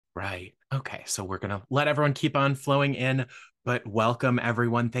Right. Okay. So we're going to let everyone keep on flowing in, but welcome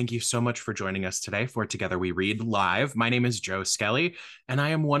everyone. Thank you so much for joining us today for Together We Read Live. My name is Joe Skelley, and I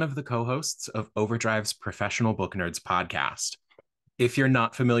am one of the co-hosts of OverDrive's Professional Book Nerds podcast. If you're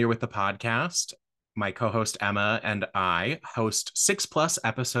not familiar with the podcast, my co-host Emma and I host 6+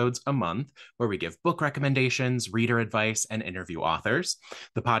 episodes a month where we give book recommendations, reader advice, and interview authors.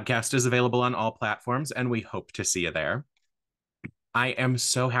 The podcast is available on all platforms, and we hope to see you there. I am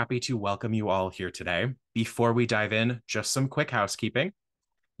so happy to welcome you all here today. Before we dive in, just some quick housekeeping.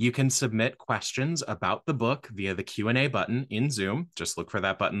 You can submit questions about the book via the Q&A button in Zoom. Just look for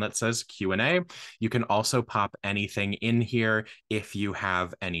that button that says Q&A. You can also pop anything in here if you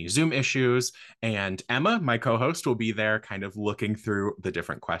have any Zoom issues. And Emma, my co-host, will be there kind of looking through the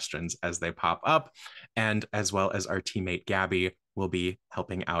different questions as they pop up. And as well as our teammate Gabby will be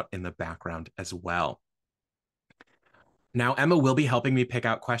helping out in the background as well. Now, Emma will be helping me pick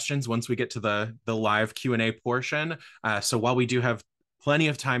out questions once we get to the live Q&A portion. So while we do have plenty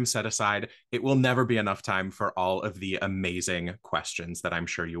of time set aside, it will never be enough time for all of the amazing questions that I'm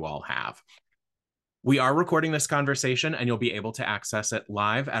sure you all have. We are recording this conversation, and you'll be able to access it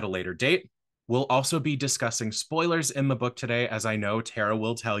live at a later date. We'll also be discussing spoilers in the book today, as I know Terah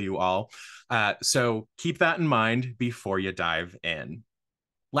will tell you all. So keep that in mind before you dive in.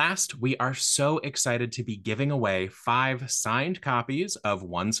 Last, we are so excited to be giving away 5 signed copies of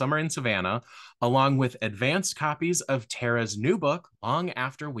One Summer in Savannah, along with advanced copies of Terah's new book, Long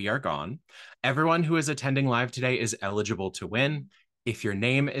After We Are Gone. Everyone who is attending live today is eligible to win. If your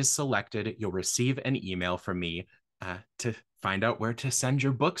name is selected, you'll receive an email from me to find out where to send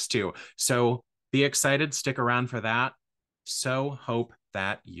your books to. So be excited, stick around for that. So hope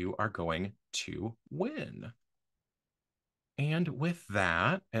that you are going to win. And with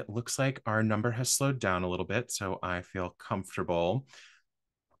that, it looks like our number has slowed down a little bit, so I feel comfortable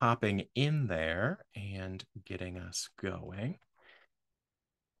hopping in there and getting us going.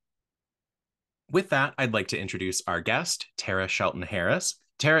 With that, I'd like to introduce our guest, Terah Shelton Harris.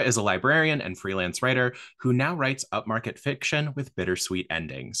 Terah is a librarian and freelance writer who now writes upmarket fiction with bittersweet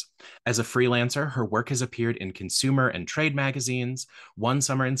endings. As a freelancer, her work has appeared in consumer and trade magazines. One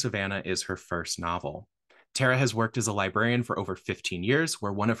Summer in Savannah is her first novel. Terah has worked as a librarian for over 15 years,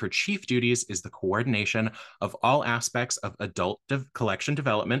 where one of her chief duties is the coordination of all aspects of adult collection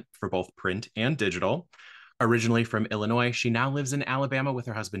development for both print and digital. Originally from Illinois, she now lives in Alabama with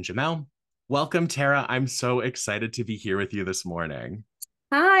her husband, Jamel. Welcome, Terah. I'm so excited to be here with you this morning.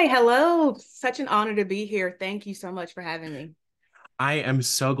 Hi, hello. Such an honor to be here. Thank you so much for having me. I am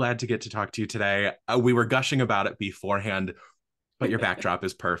so glad to get to talk to you today. We were gushing about it beforehand, but your backdrop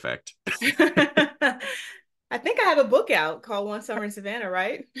is perfect. I think I have a book out called One Summer in Savannah,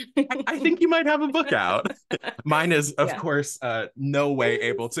 right? I think you might have a book out. Mine is, of Yeah. course, no way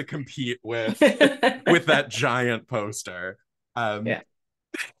able to compete with that giant poster. Um, Yeah.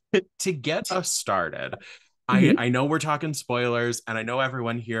 to get us started, Mhm. I know we're talking spoilers, and I know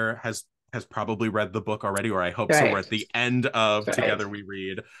everyone here has probably read the book already, or I hope so. We're Right. at the end of That's right. Together We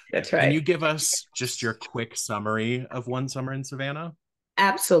Read. That's Can you right. give us just your quick summary of One Summer in Savannah?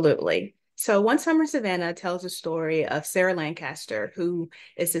 Absolutely. So One Summer in Savannah tells the story of Sarah Lancaster, who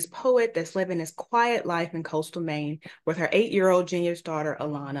is this poet that's living this quiet life in coastal Maine with her 8-year-old genius daughter,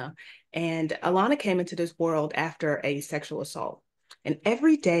 Alana. And Alana came into this world after a sexual assault. And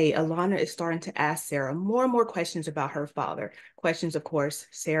every day, Alana is starting to ask Sarah more and more questions about her father. Questions, of course,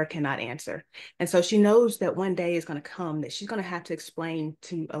 Sarah cannot answer. And so she knows that one day is going to come that she's going to have to explain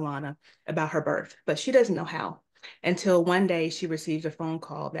to Alana about her birth, but she doesn't know how until one day she receives a phone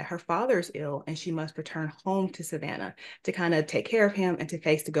call that her father is ill and she must return home to Savannah to kind of take care of him and to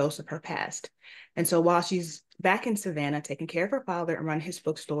face the ghosts of her past. And so while she's back in Savannah taking care of her father and running his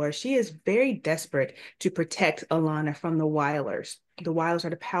bookstore, she is very desperate to protect Alana from the Weilers. The Weilers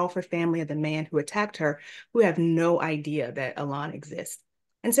are the powerful family of the man who attacked her, who have no idea that Alana exists.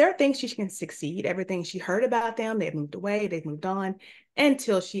 And Sarah thinks she can succeed. Everything she heard about them, they've moved away, they've moved on,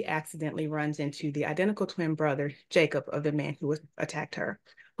 until she accidentally runs into the identical twin brother, Jacob, of the man who attacked her,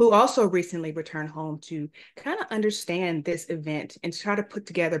 who also recently returned home to kind of understand this event and try to put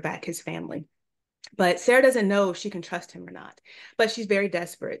together back his family. But Sarah doesn't know if she can trust him or not, but she's very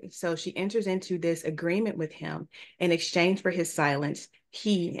desperate. So she enters into this agreement with him in exchange for his silence.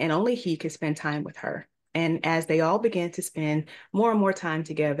 He and only he could spend time with her. And as they all begin to spend more and more time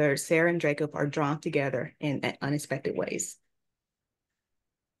together, Sarah and Jacob are drawn together in unexpected ways.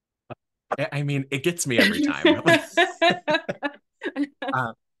 I mean, it gets me every time.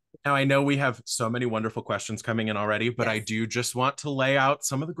 uh, Now, I know we have so many wonderful questions coming in already, but I Yes. do just want to lay out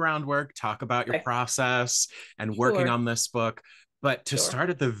some of the groundwork, talk about your Okay. process and working Sure. on this book. But to Sure. start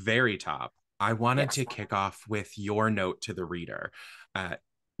at the very top, I wanted Yes. to kick off with your note to the reader. Uh,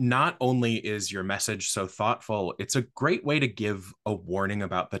 not only is your message so thoughtful, it's a great way to give a warning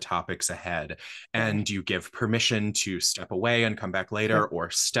about the topics ahead. Right. And you give permission to step away and come back later, Right. or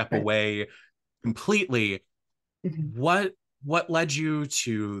step Right. away completely. Hmm. What led you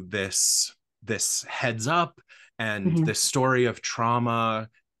to this heads up and Hmm. this story of trauma?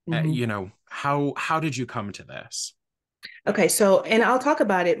 Hmm. How did you come to this? Okay, so and I'll talk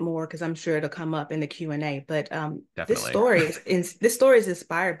about it more because I'm sure it'll come up in the Q&A. But Definitely. this story is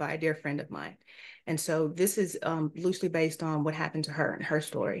inspired by a dear friend of mine, and so this is loosely based on what happened to her and her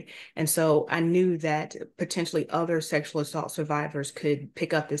story. And so I knew that potentially other sexual assault survivors could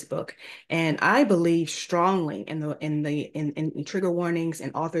pick up this book, and I believe strongly in trigger warnings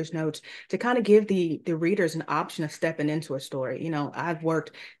and author's notes to kind of give the readers an option of stepping into a story. I've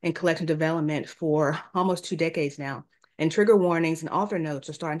worked in collective development for almost 2 decades now. And trigger warnings and author notes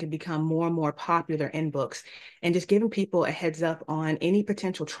are starting to become more and more popular in books, and just giving people a heads up on any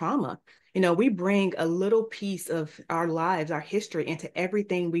potential trauma. We bring a little piece of our lives, our history into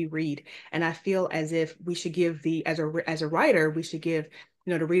everything we read. And I feel as if we should give as a writer, we should give,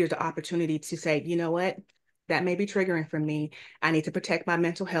 the readers the opportunity to say, you know what, that may be triggering for me. I need to protect my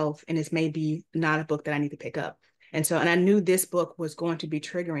mental health, and it's maybe not a book that I need to pick up. And I knew this book was going to be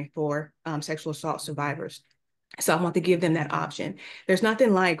triggering for sexual assault survivors. So I want to give them that option. There's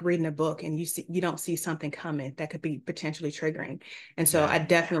nothing like reading a book and you don't see something coming that could be potentially triggering. And so Yeah. I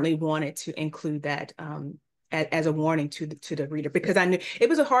definitely wanted to include that as a warning to the reader, because I knew it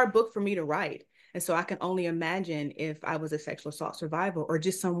was a hard book for me to write. And so I can only imagine if I was a sexual assault survivor or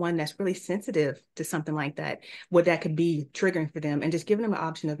just someone that's really sensitive to something like that, what that could be triggering for them, and just giving them an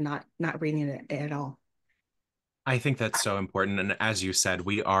option of not reading it at all. I think that's so important. And as you said,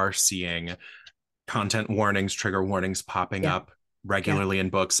 we are seeing content warnings, trigger warnings popping Yeah. up Yeah. regularly in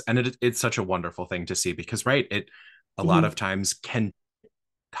books. And it's such a wonderful thing to see because, right, it a lot Hmm. of times can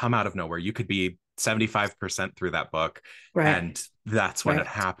come out of nowhere. You could be 75% through that book, Right. and that's when it Right.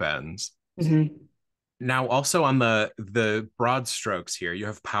 happens. Hmm. Now, also on the broad strokes here, you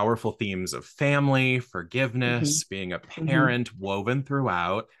have powerful themes of family, Hmm. forgiveness, being a Hmm. parent woven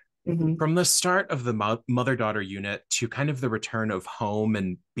throughout. Hmm. From the start of the mother daughter unit to kind of the return of home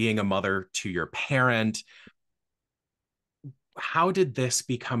and being a mother to your parent, how did this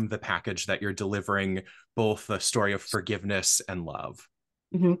become the package that you're delivering both the story of forgiveness and love?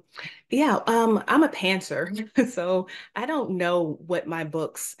 Hmm. Yeah, I'm a pantser, so I don't know what my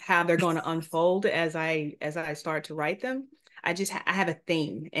books, how they're going to unfold as I start to write them. I have a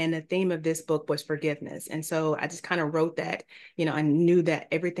theme, and the theme of this book was forgiveness, and so I just kind of wrote that. I knew that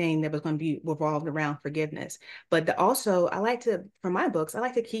everything that was going to be revolved around forgiveness. But also, for my books, I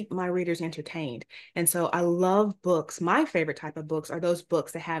like to keep my readers entertained, and so I love books. My favorite type of books are those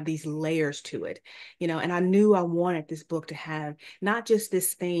books that have these layers to it. And I knew I wanted this book to have not just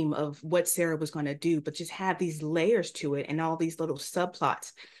this theme of what Sarah was going to do, but just have these layers to it and all these little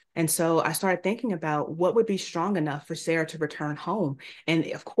subplots. And so I started thinking about what would be strong enough for Sarah to return home. And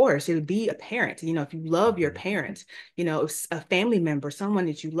of course, it would be a parent. If you love your Mhm. parents, a family member, someone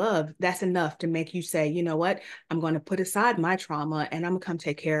that you love, that's enough to make you say, you know what, I'm going to put aside my trauma and I'm going to come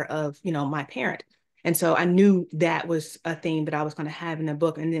take care of, my parent. And so I knew that was a theme that I was going to have in the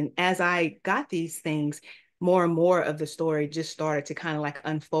book. And then as I got these things, more and more of the story just started to kind of like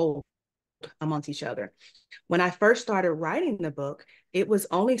unfold amongst each other. When I first started writing the book, it was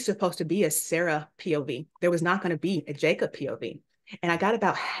only supposed to be a Sarah POV. There was not going to be a Jacob POV. And I got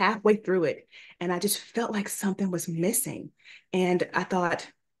about halfway through it, and I just felt like something was missing. And I thought,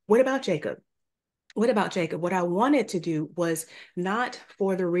 what about Jacob? What about Jacob? What I wanted to do was not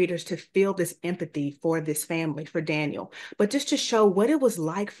for the readers to feel this empathy for this family, for Daniel, but just to show what it was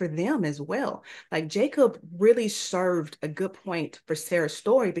like for them as well. Like Jacob really served a good point for Sarah's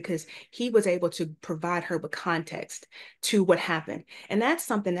story because he was able to provide her with context to what happened. And that's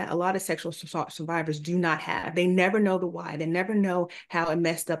something that a lot of sexual assault survivors do not have. They never know the why. They never know how it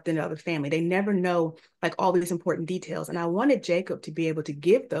messed up the other family. They never know like all these important details. And I wanted Jacob to be able to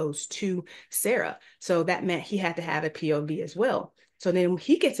give those to Sarah. So that meant he had to have a POV as well. So then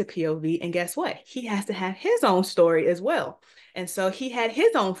he gets a POV, and guess what? He has to have his own story as well. And so he had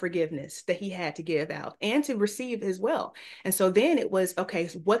his own forgiveness that he had to give out and to receive as well. And so then it was, okay,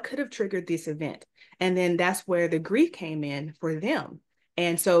 so what could have triggered this event? And then that's where the grief came in for them.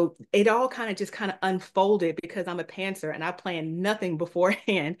 And so it all kind of unfolded because I'm a pantser and I planned nothing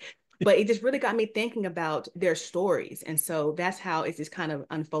beforehand. But it just really got me thinking about their stories. And so that's how it just kind of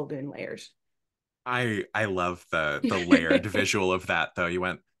unfolded in layers. I love the layered visual of that though. You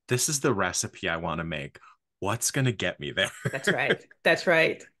went, this is the recipe I want to make. what's going to get me there? That's right. That's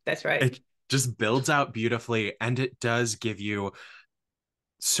right. That's right. It just builds out beautifully, and it does give you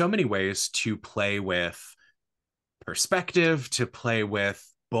so many ways to play with perspective, to play with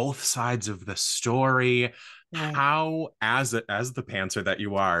both sides of the story. Right. How, as the pantser that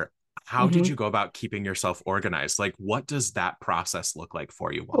you are, how did Mm-hmm. you go about keeping yourself organized? Like, what does that process look like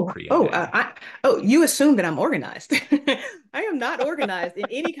for you while Oh, oh, creating? you assume that I'm organized. I am not organized in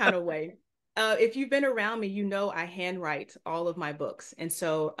any kind of way. If you've been around me, you know I handwrite all of my books. And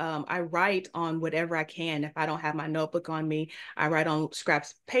so I write on whatever I can. If I don't have my notebook on me, I write on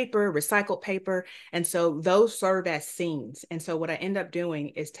scraps of paper, recycled paper. And so those serve as scenes. And so what I end up doing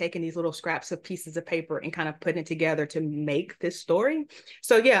is taking these little scraps of pieces of paper and kind of putting it together to make this story.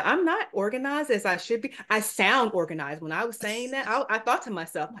 So yeah, I'm not organized as I should be. I sound organized. When I was saying that, I thought to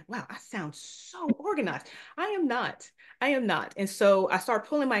myself, like, wow, I sound so organized. I am not. I am not. And so I start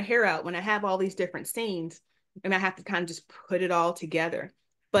pulling my hair out when I have all these different scenes and I have to kind of just put it all together.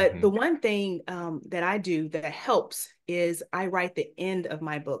 But Mm-hmm. the one thing that I do that helps is I write the end of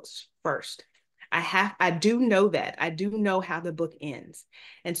my books first. I do know that. I do know how the book ends.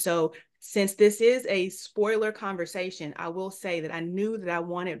 And so since this is a spoiler conversation, I will say that I knew that I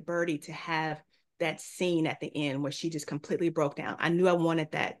wanted Birdie to have that scene at the end where she just completely broke down. I knew I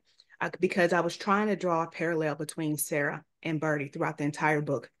wanted that because I was trying to draw a parallel between Sarah and Birdie throughout the entire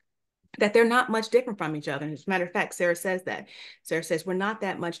book, that they're not much different from each other. And as a matter of fact, Sarah says that. Sarah says, we're not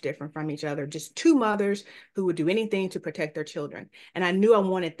that much different from each other, just two mothers who would do anything to protect their children. And I knew I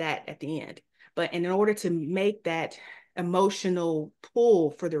wanted that at the end. But in order to make that emotional pull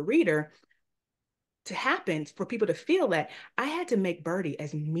for the reader to happen, for people to feel that, I had to make Birdie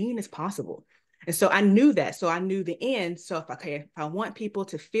as mean as possible. And so I knew that. So I knew the end. So if I want people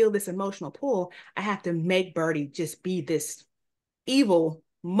to feel this emotional pull, I have to make Birdie just be this evil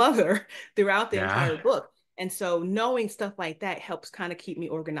mother throughout the Yeah. entire book. And so knowing stuff like that helps kind of keep me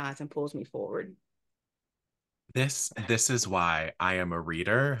organized and pulls me forward. This is why I am a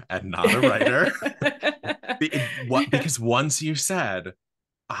reader and not a writer. Because once you said,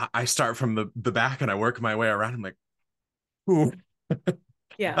 I start from the back and I work my way around, I'm like, ooh.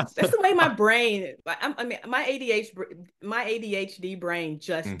 Yeah, that's the way my brain. I mean, my ADHD brain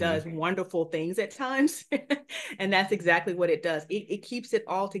just Mm-hmm. does wonderful things at times, and that's exactly what it does. It keeps it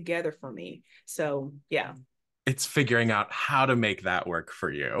all together for me. So yeah, It's figuring out how to make that work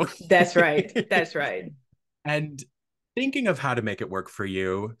for you. that's right. That's right. And thinking of how to make it work for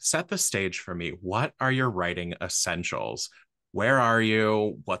you, set the stage for me. What are your writing essentials? Where are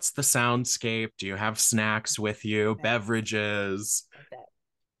you? What's the soundscape? Do you have snacks with you? Beverages?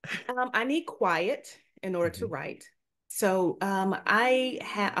 I need quiet in order to Mhm. write. So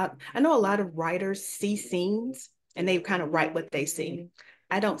I know a lot of writers see scenes and they kind of write what they see.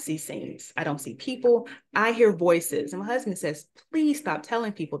 I don't see scenes. I don't see people. I hear voices. And my husband says, please stop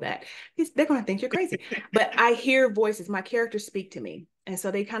telling people that. They're going to think you're crazy. But I hear voices. My characters speak to me. And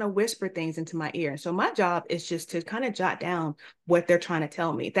so they kind of whisper things into my ear. And so my job is just to kind of jot down what they're trying to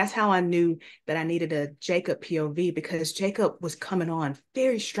tell me. That's how I knew that I needed a Jacob POV, because Jacob was coming on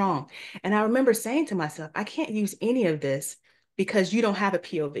very strong. And I remember saying to myself, I can't use any of this because you don't have a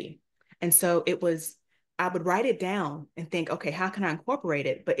POV. And so I would write it down and think, okay, how can I incorporate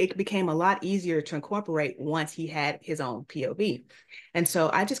it? But it became a lot easier to incorporate once he had his own POV. And so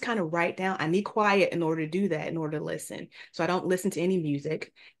I just kind of write down, I need quiet in order to do that, in order to listen. So I don't listen to any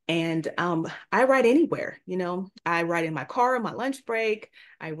music. And I write anywhere, I write in my car, on my lunch break.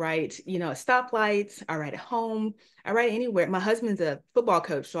 I write, at stoplights. I write at home. I write anywhere. My husband's a football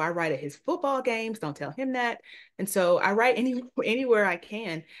coach, so I write at his football games. Don't tell him that. And so I write anywhere I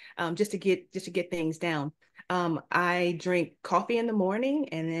can, just to get things down. I drink coffee in the morning,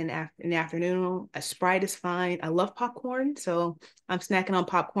 and then in the afternoon, a Sprite is fine. I love popcorn, so I'm snacking on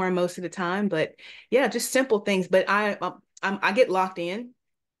popcorn most of the time. But yeah, just simple things. But I get locked in,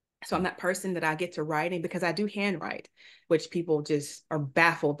 so I'm that person that I get to writing because I do handwrite, which people just are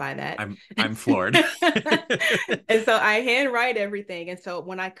baffled by that. I'm floored. And so I handwrite everything. And so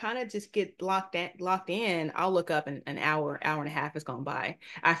when I kind of just get locked in, I'll look up and an hour and a half has gone by.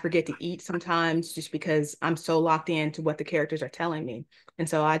 I forget to eat sometimes just because I'm so locked into what the characters are telling me. And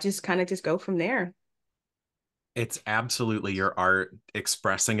so I just kind of just go from there. It's absolutely your art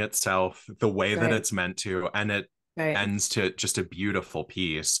expressing itself the way that Right. it's meant to, and it Right. ends to just a beautiful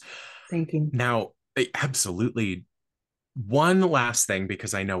piece. Thank you. Now, absolutely. One last thing,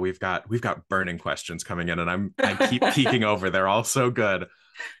 because I know we've got burning questions coming in, and I keep peeking over. They're all so good.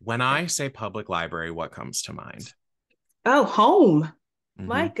 When I say public library, what comes to mind? Oh, home.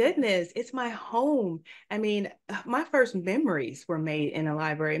 My Hmm. goodness, it's my home. I mean, my first memories were made in a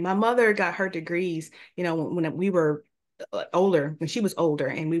library. My mother got her degrees, when we were older, when she was older,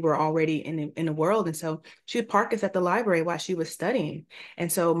 and we were already in the world. And so she would park us at the library while she was studying.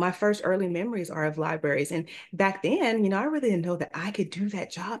 And so my first early memories are of libraries. And back then, I really didn't know that I could do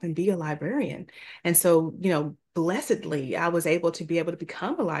that job and be a librarian. And so, blessedly, I was able to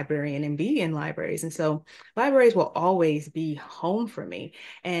become a librarian and be in libraries. And so libraries will always be home for me.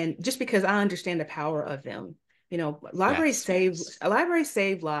 And just because I understand the power of them. Yes. Libraries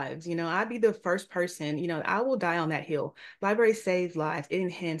save lives. I'd be the first person, I will die on that hill. Libraries save lives, it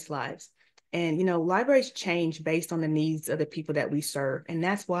enhances lives. And libraries change based on the needs of the people that we serve. And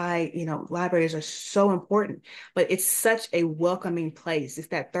that's why, libraries are so important. But it's such a welcoming place. It's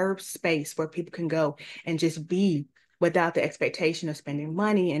that third space where people can go and just be without the expectation of spending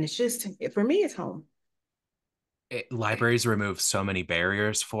money. And it's just, for me, it's home. Libraries remove so many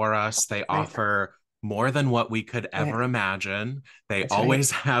barriers for us. They Right. offer more than what we could Yeah, ever imagine. They that's right.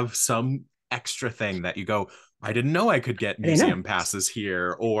 always have some extra thing that you go, I didn't know I could get I didn't know. museum passes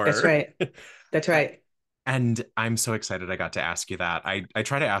here, That's or right. That's right. and I'm so excited I got to ask you that. I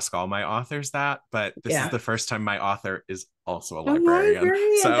try to ask all my authors that, but this is Yeah. the first time my author is also a A librarian.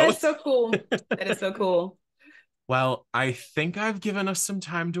 librarian. So, That's so cool. That is so cool. well, I think I've given us some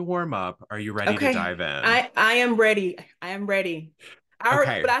time to warm up. Are you ready to Okay. dive in? I am ready. I am ready.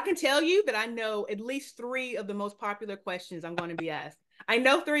 Okay, But I can tell you that I know at least three of the most popular questions I'm going to be asked. I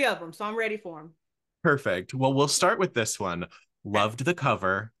know three of them, so I'm ready for them. perfect. Well, we'll start with this one. Okay. Loved the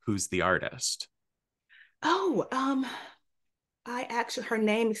cover. Who's the artist? Oh, I actually, her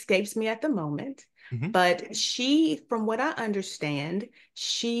name escapes me at the moment, Mhm. but from what I understand,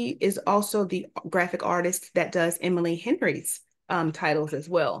 she is also the graphic artist that does Emily Henry's titles as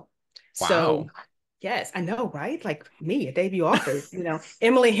well. So, Wow. yes, I know, right? Like me, a debut author,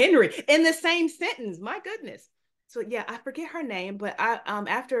 Emily Henry in the same sentence. My goodness. So yeah, I forget her name, but I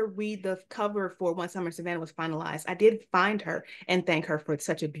after the cover for One Summer in Savannah was finalized, I did find her and thank her for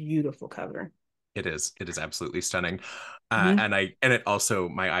such a beautiful cover. It is. It is absolutely stunning. Mhm. And it also,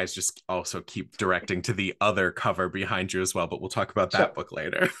 my eyes just also keep directing to the other cover behind you as well, but we'll talk about that Sure. book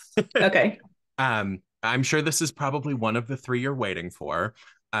later. Okay. I'm sure this is probably one of the three you're waiting for.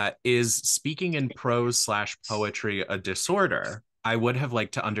 Is speaking in prose slash poetry a disorder? I would have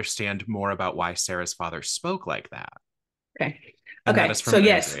liked to understand more about why Sarah's father spoke like that. Okay. And that Okay. is So from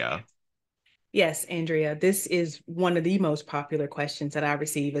yes, Andrea. yes, Andrea, this is one of the most popular questions that I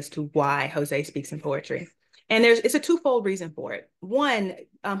receive as to why Jose speaks in poetry. And it's a twofold reason for it. One,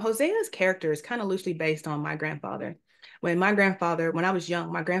 Hosea's character is kind of loosely based on my grandfather. When I was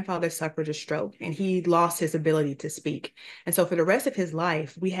young, my grandfather suffered a stroke and he lost his ability to speak. And so for the rest of his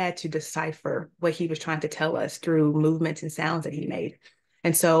life, we had to decipher what he was trying to tell us through movements and sounds that he made.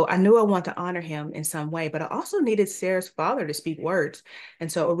 And so I knew I wanted to honor him in some way, but I also needed Sarah's father to speak words.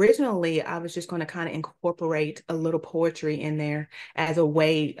 And so originally, I was just going to kind of incorporate a little poetry in there as a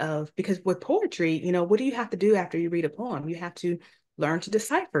way of, because with poetry, what do you have to do after you read a poem? You have to learn to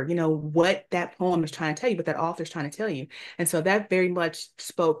decipher, what that poem is trying to tell you, what that author is trying to tell you. And so that very much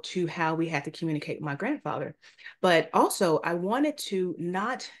spoke to how we had to communicate with my grandfather. But also, I wanted to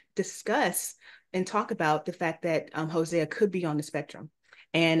not discuss and talk about the fact that Hosea could be on the spectrum.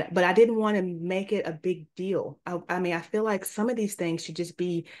 But I didn't want to make it a big deal. I mean, I feel like some of these things should just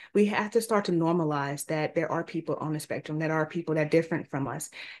be, we have to start to normalize that there are people on the spectrum, that are people that are different from us.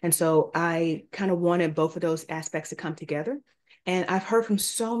 And so I kind of wanted both of those aspects to come together. And I've heard from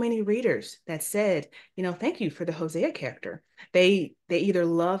so many readers that said, thank you for the Hosea character. They either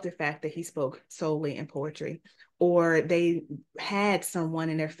love the fact that he spoke solely in poetry, or they had someone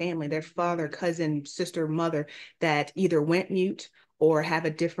in their family, their father, cousin, sister, mother, that either went mute or have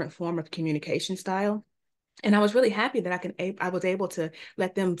a different form of communication style. And I was really happy that I was able to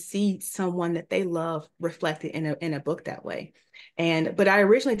let them see someone that they love reflected in a book that way. But I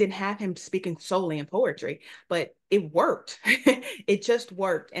originally didn't have him speaking solely in poetry, but it worked. It just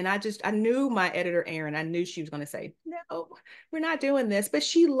worked. And I knew my editor, Erin, I knew she was going to say, no, we're not doing this, but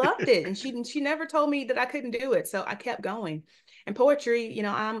she loved it. And she never told me that I couldn't do it. So I kept going. And poetry,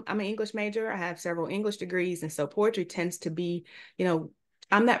 I'm an English major. I have several English degrees. And so poetry tends to be, you know,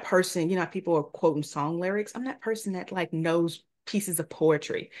 I'm that person, people are quoting song lyrics. I'm that person that like knows pieces of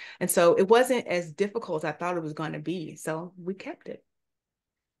poetry. And so it wasn't as difficult as I thought it was going to be. So we kept it.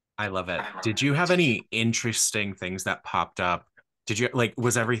 I love it. Did you have any interesting things that popped up? Did you like,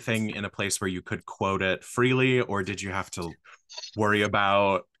 was everything in a place where you could quote it freely, or did you have to worry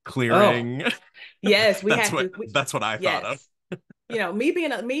about Oh, clearing? yes, we That's had what to. that's what I thought of. Yes. Me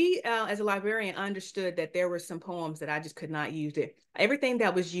being me as a librarian understood that there were some poems that I just could not use it. Everything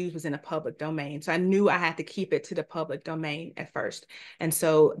that was used was in a public domain. So I knew I had to keep it to the public domain at first. And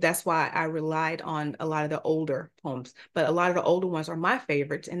so that's why I relied on a lot of the older poems. But a lot of the older ones are my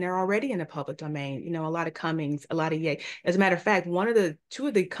favorites and they're already in the public domain. A lot of Cummings, a lot of Ye. As a matter of fact, two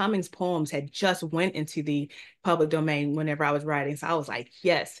of the Cummings poems had just went into the public domain whenever I was writing. So I was like,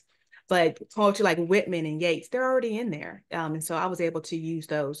 yes. But poetry like Whitman and Yeats, they're already in there. And so I was able to use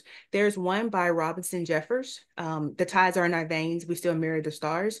those. There's one by Robinson Jeffers, The Tides Are in Our Veins, We Still Mirror the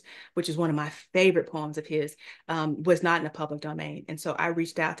Stars, which is one of my favorite poems of his, was not in the public domain. And so I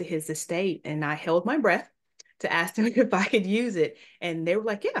reached out to his estate and I held my breath to ask them if I could use it. And they were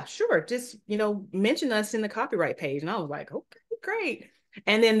like, yeah, sure. Just, mention us in the copyright page. And I was like, okay, great.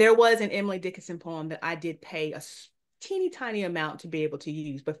 And then there was an Emily Dickinson poem that I did pay a teeny tiny amount to be able to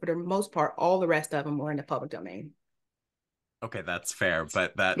use, but for the most part, all the rest of them were in the public domain. Okay, that's fair.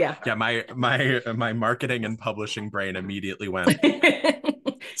 But that, Yeah. yeah, my marketing and publishing brain immediately went,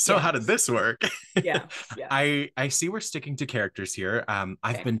 so Yeah. how did this work? Yeah. Yeah. I see we're sticking to characters here. I've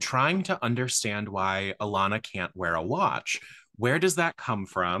Okay. been trying to understand why Alana can't wear a watch. Where does that come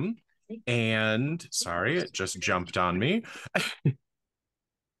from? And sorry, it just jumped on me.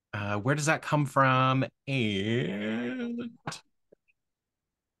 Where does that come from? And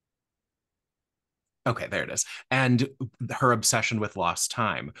okay, there it is. And her obsession with lost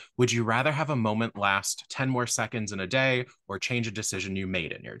time. Would you rather have a moment last 10 more seconds in a day or change a decision you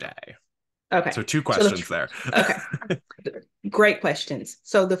made in your day? Okay. So, two So questions there. okay. Great questions.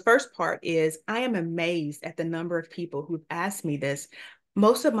 So the first part is I am amazed at the number of people who've asked me this.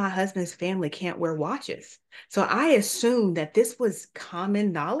 Most of my husband's family can't wear watches. So I assumed that this was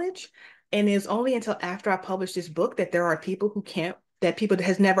common knowledge. And it's only until after I published this book that there are people who can't, that people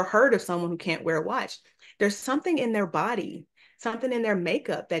has never heard of someone who can't wear a watch. There's something in their body, something in their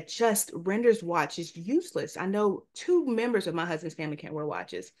makeup that just renders watches useless. I know two members of my husband's family can't wear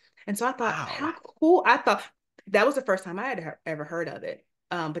watches. And so I thought, Wow. how cool. I thought that was the first time I had ever heard of it.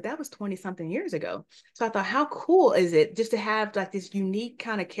 But that was 20 something years ago. So I thought, how cool is it just to have like this unique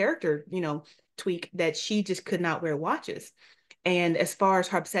kind of character, tweak that she just could not wear watches. And as far as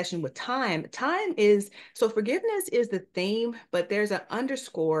her obsession with time, time is so forgiveness is the theme, but there's an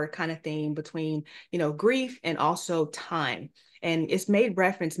underscore kind of theme between, grief and also time. And it's made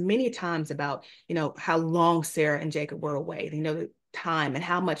reference many times about, how long Sarah and Jacob were away, the time and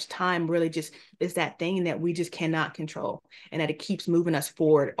how much time really just is that thing that we just cannot control and that it keeps moving us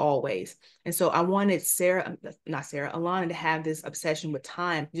forward always. And so I wanted Alana to have this obsession with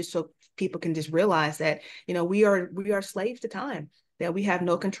time just so people can just realize that, we are slaves to time, that we have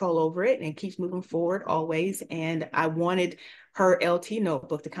no control over it and it keeps moving forward always. And I wanted her LT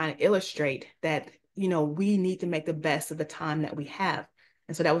notebook to kind of illustrate that, we need to make the best of the time that we have.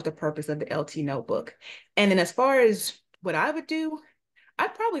 And so that was the purpose of the LT notebook. And then as far as what I would do,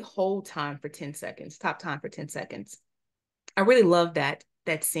 I'd probably hold time for 10 seconds, top time for 10 seconds. I really love that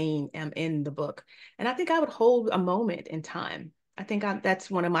scene in the book. And I think I would hold a moment in time. I think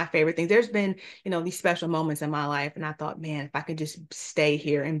that's one of my favorite things. There's been, these special moments in my life. And I thought, man, if I could just stay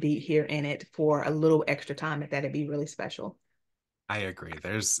here and be here in it for a little extra time, that'd be really special. I agree.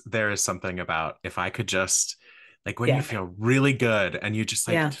 There is something about if I could just like when you Yeah. feel really good and you just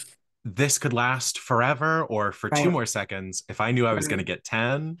like Yeah. this could last forever or for two Right. more seconds, if I knew I was going to Right. get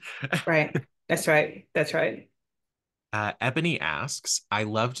 10. Right. That's right. That's right. Ebony asks, I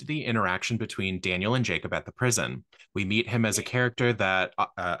loved the interaction between Daniel and Jacob at the prison. We meet him as a character that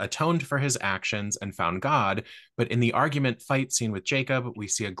atoned for his actions and found God, but in the argument fight scene with Jacob, we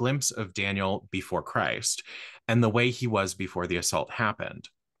see a glimpse of Daniel before Christ and the way he was before the assault happened.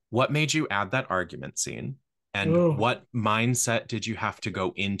 What made you add that argument scene? And Ooh. what mindset did you have to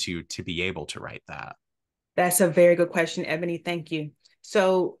go into to be able to write that? That's a very good question, Ebony. Thank you.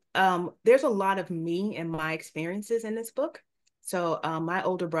 So there's a lot of me and my experiences in this book. So my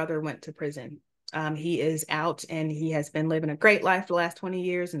older brother went to prison. He is out and he has been living a great life for the last 20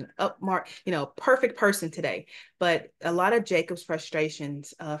 years and upmark, perfect person today. But a lot of Jacob's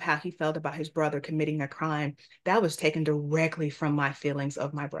frustrations of how he felt about his brother committing a crime, that was taken directly from my feelings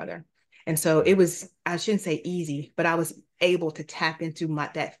of my brother. And so it was, I shouldn't say easy, but I was able to tap into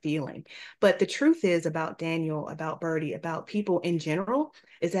that feeling. But the truth is about Daniel, about Birdie, about people in general,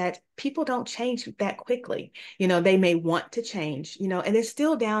 is that people don't change that quickly. They may want to change, and it's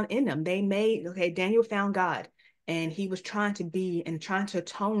still down in them. Okay, Daniel found God and he was trying to be and trying to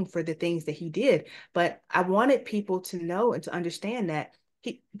atone for the things that he did. But I wanted people to know and to understand that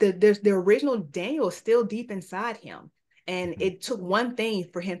there's the original Daniel is still deep inside him. And it took one thing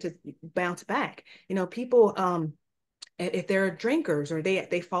for him to bounce back. People if they're drinkers or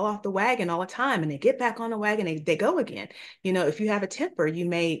they fall off the wagon all the time and they get back on the wagon, they go again. If you have a temper, you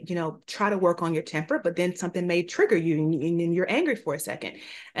may, try to work on your temper, but then something may trigger you and then you're angry for a second.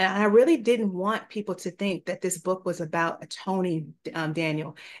 And I really didn't want people to think that this book was about atoning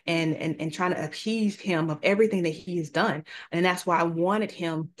Daniel and trying to appease him of everything that he has done. And that's why I wanted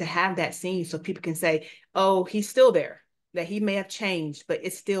him to have that scene so people can say, oh, he's still there, that he may have changed, but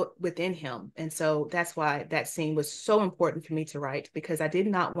it's still within him. And so that's why that scene was so important for me to write, because I did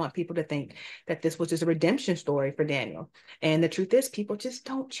not want people to think that this was just a redemption story for Daniel. And the truth is, people just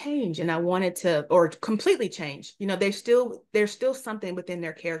don't change. And I wanted to, or completely change. There's still something within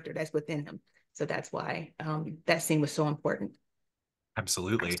their character that's within them. So that's why that scene was so important.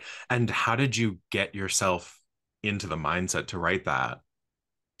 Absolutely. And how did you get yourself into the mindset to write that?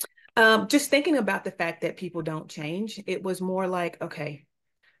 Just thinking about the fact that people don't change, it was more like, okay,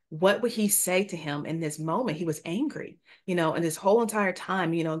 what would he say to him in this moment? He was angry, and this whole entire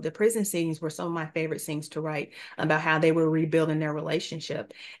time, the prison scenes were some of my favorite scenes to write, about how they were rebuilding their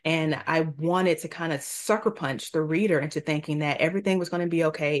relationship. And I wanted to kind of sucker punch the reader into thinking that everything was going to be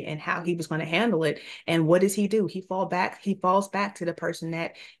okay and how he was going to handle it. And what does he do? He falls back to the person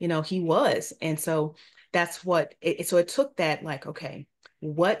that, he was. And so that's so it took that, like, okay,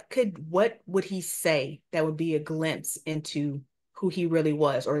 what would he say that would be a glimpse into who he really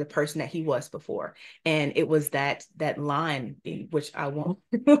was, or the person that he was before? And it was that line, which I won't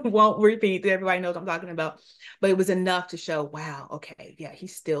won't repeat, that everybody knows I'm talking about, but it was enough to show, wow, okay, yeah, he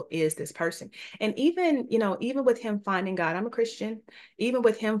still is this person. And even with him finding God, I'm a Christian, even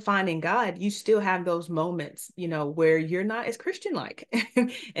with him finding God, you still have those moments, where you're not as Christian like.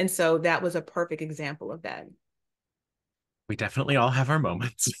 And so that was a perfect example of that. We definitely all have our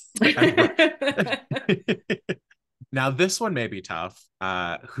moments. Now, this one may be tough.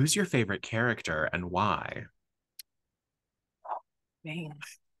 Who's your favorite character and why? Man.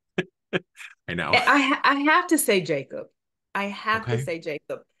 I know. I have to say Jacob. I have to Okay. say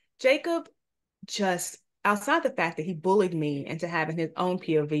Jacob. Jacob, just outside the fact that he bullied me into having his own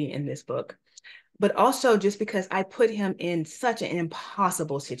POV in this book, but also just because I put him in such an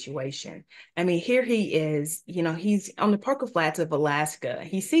impossible situation. I mean, here he is, he's on the Parker Flats of Alaska.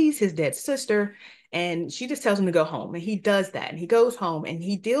 He sees his dead sister and she just tells him to go home. And he does that. And he goes home and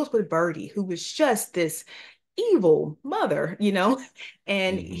he deals with Birdie, who was just this evil mother,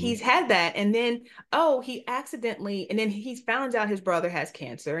 and Mhm. he's had that. And then, oh, and then he found out his brother has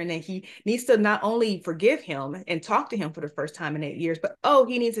cancer. And then he needs to not only forgive him and talk to him for the first time in 8 years, but oh,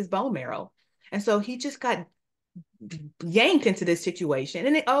 he needs his bone marrow. And so he just got yanked into this situation.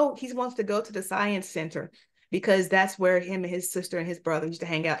 And then, oh, he wants to go to the science center because that's where him and his sister and his brother used to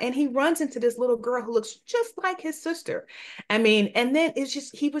hang out. And he runs into this little girl who looks just like his sister. I mean, and then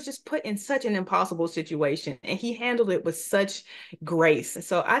he was just put in such an impossible situation and he handled it with such grace.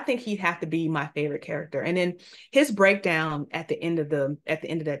 So I think he'd have to be my favorite character. And then his breakdown at the end of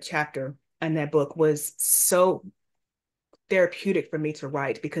that chapter in that book was so therapeutic for me to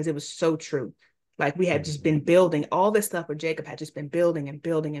write, because it was so true. Like, we had just Mhm. been building all this stuff with Jacob, had just been building and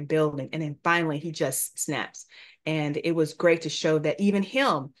building and building. And then finally he just snaps. And it was great to show that even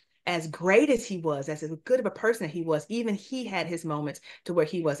him, as great as he was, as good of a person that he was, even he had his moments to where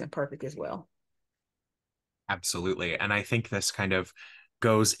he wasn't perfect as well. Absolutely. And I think this kind of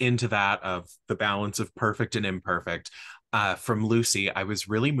goes into that of the balance of perfect and imperfect. From Lucy, I was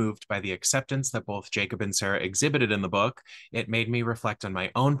really moved by the acceptance that both Jacob and Sarah exhibited in the book. It made me reflect on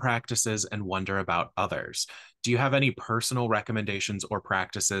my own practices and wonder about others. Do you have any personal recommendations or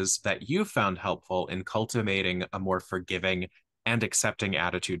practices that you found helpful in cultivating a more forgiving and accepting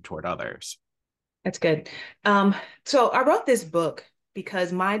attitude toward others? That's good. Um, so I wrote this book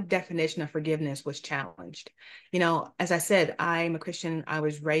because my definition of forgiveness was challenged. As I said, I'm a Christian. I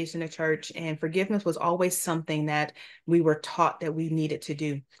was raised in a church, and forgiveness was always something that we were taught that we needed to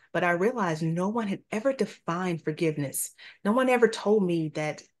do. But I realized no one had ever defined forgiveness. No one ever told me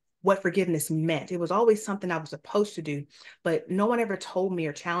that what forgiveness meant. It was always something I was supposed to do, but no one ever told me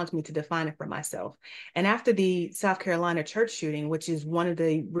or challenged me to define it for myself. And after the South Carolina church shooting, which is one of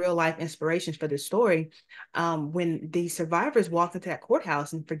the real life inspirations for this story, when the survivors walked into that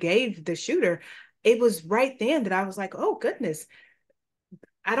courthouse and forgave the shooter, it was right then that I was like, oh, goodness,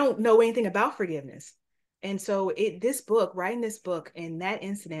 I don't know anything about forgiveness. And so writing this book and that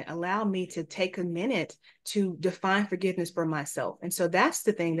incident allowed me to take a minute to define forgiveness for myself. And so that's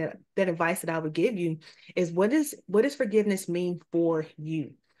the thing, that advice that I would give you is, what does forgiveness mean for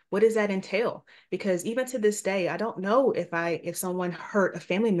you? What does that entail? Because even to this day, I don't know if someone hurt a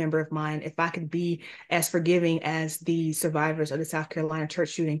family member of mine, if I could be as forgiving as the survivors of the South Carolina church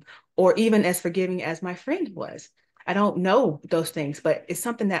shooting, or even as forgiving as my friend was. I don't know those things, but it's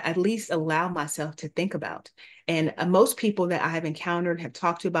something that I at least allow myself to think about. And most people that I have encountered, have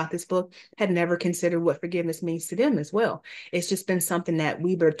talked to about this book, had never considered what forgiveness means to them as well. It's just been something that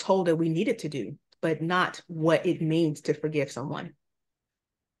we were told that we needed to do, but not what it means to forgive someone.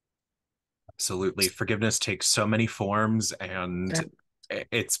 Absolutely. Forgiveness takes so many forms and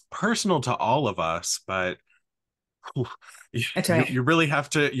it's personal to all of us, but whew, That's right. you really have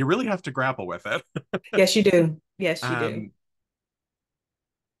to grapple with it. Yes, you do. Yes, you do. Um,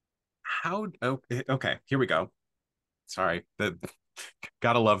 how okay, okay, here we go. Sorry.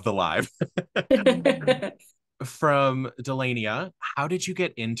 Gotta love the live. From Delania, how did you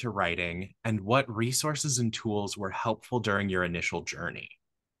get into writing and what resources and tools were helpful during your initial journey?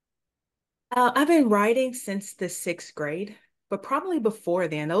 I've been writing since the sixth grade, but probably before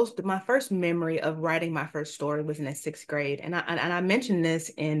then. Those my first memory of writing my first story was in the sixth grade, and I mentioned this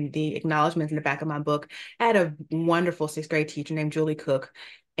in the acknowledgments in the back of my book. I had a wonderful sixth grade teacher named Julie Cook,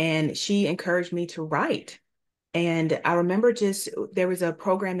 and she encouraged me to write. And I remember just there was a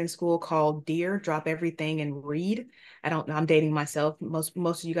program in school called Dear Drop Everything and Read. I don't know, I'm dating myself. Most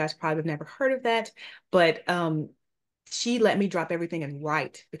of you guys probably have never heard of that, but she let me drop everything and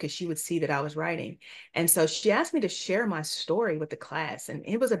write because she would see that I was writing. And so she asked me to share my story with the class, and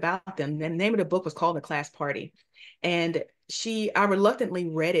it was about them. The name of the book was called The Class Party. And I reluctantly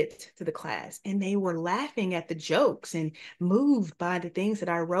read it to the class, and they were laughing at the jokes and moved by the things that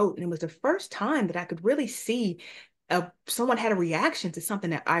I wrote. And it was the first time that I could really see someone had a reaction to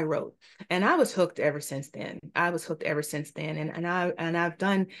something that I wrote, and I was hooked ever since then. I was hooked ever since then, and I've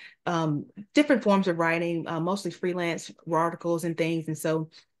done um, different forms of writing, mostly freelance articles and things. And so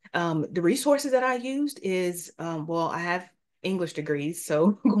the resources that I used is well, I have English degrees,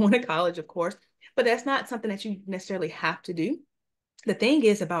 so going to college, of course, but that's not something that you necessarily have to do. The thing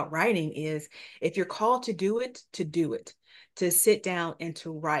is about writing is if you're called to do it, to sit down and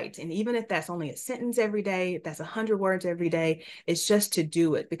to write. And even if that's only a sentence every day, if that's 100 words every day, it's just to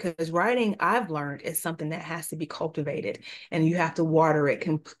do it, because writing, I've learned, is something that has to be cultivated, and you have to water it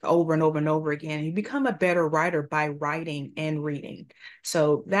over and over and over again. You become a better writer by writing and reading.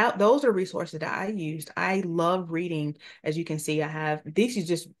 So those are resources that I used. I love reading. As you can see, I have, these are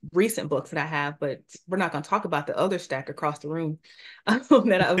just recent books that I have, but we're not going to talk about the other stack across the room of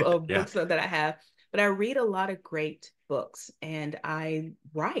Yeah, books that I have. But I read a lot of great books and I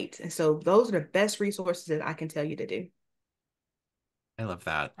write. And so those are the best resources that I can tell you to do. I love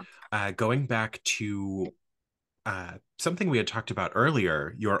that. Going back to something we had talked about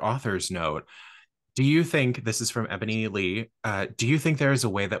earlier, your author's note. Do you think this is from Ebony Lee? Do you think there is a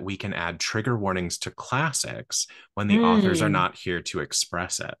way that we can add trigger warnings to classics when the authors are Mm. not here to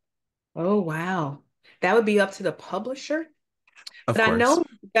express it? Oh, wow. That would be up to the publisher. Of But I course. know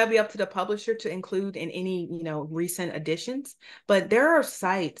that'd be up to the publisher to include in any, recent additions. But there are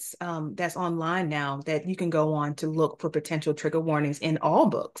sites that's online now that you can go on to look for potential trigger warnings in all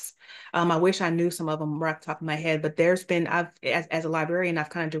books. I wish I knew some of them right off the top of my head, but there's been, as a librarian, I've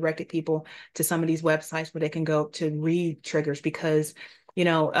kind of directed people to some of these websites where they can go to read triggers because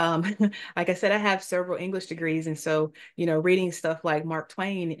like I said, I have several English degrees. And so, reading stuff like Mark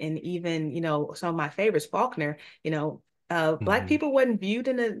Twain and even, some of my favorites, Faulkner, Black Mhm. people wasn't viewed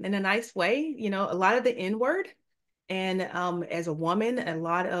in a nice way. A lot of the N word, and as a woman, a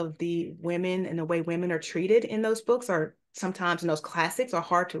lot of the women and the way women are treated in those books are sometimes in those classics are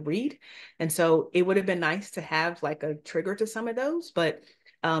hard to read, and so it would have been nice to have like a trigger to some of those. But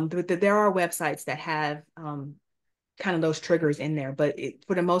there are websites that have kind of those triggers in there, but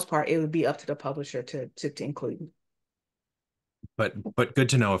for the most part, it would be up to the publisher to include. But good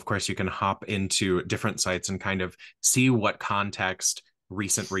to know. Of course, you can hop into different sites and kind of see what context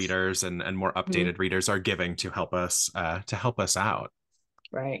recent readers and more Mhm. updated readers are giving to help us out.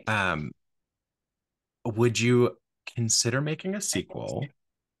 Right. Um, would you consider making a sequel?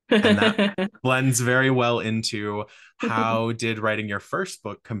 And that blends very well into how did writing your first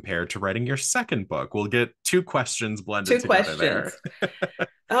book compare to writing your second book? We'll get two questions blended Two together there. questions.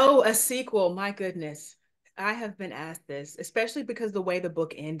 Oh, a sequel. My goodness. I have been asked this, especially because the way the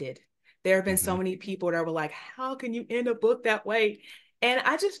book ended. There have been so Mhm. many people that were like, how can you end a book that way? And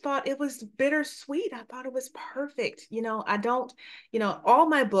I just thought it was bittersweet. I thought it was perfect. I don't, all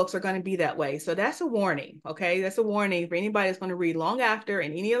my books are going to be that way. So that's a warning. Okay. That's a warning for anybody that's going to read long after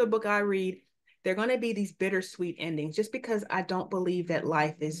and any other book I read. they're going to be these bittersweet endings just because I don't believe that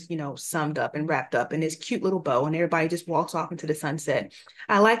life is, summed up and wrapped up in this cute little bow and everybody just walks off into the sunset.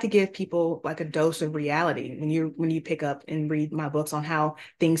 I like to give people like a dose of reality when you pick up and read my books on how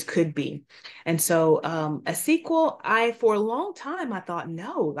things could be. And so a sequel, I for a long time I thought,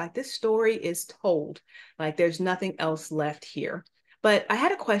 no, like this story is told. Like there's nothing else left here. But I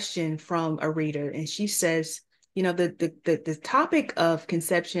had a question from a reader, and she says, the topic of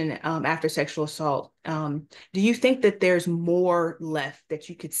conception after sexual assault, do you think that there's more left that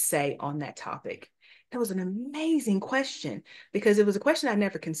you could say on that topic? That was an amazing question because it was a question I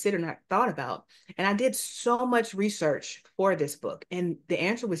never considered and I thought about. And I did so much research for this book. And the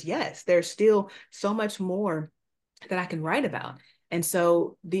answer was yes, there's still so much more that I can write about. And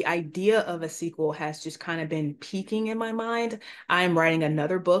so the idea of a sequel has just kind of been peaking in my mind. I'm writing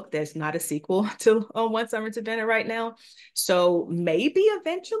another book that's not a sequel to One Summer in Savannah right now. So maybe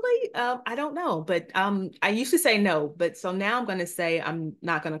eventually, I don't know. But I used to say no, but so now I'm going to say I'm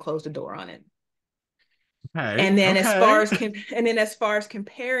not going to close the door on it. Okay. And then Okay. as far as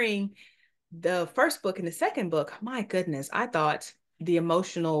comparing the first book and the second book, my goodness, I thought the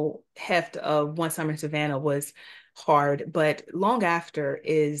emotional heft of One Summer in Savannah was hard, but Long After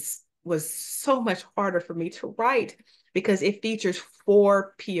is was so much harder for me to write because it features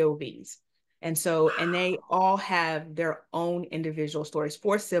four POVs. And they all have their own individual stories,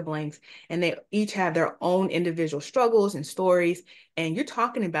 four siblings, and they each have their own individual struggles and stories. And you're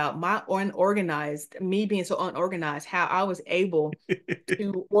talking about me being so unorganized, how I was able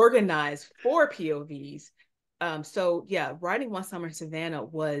to organize four POVs. So yeah, writing One Summer in Savannah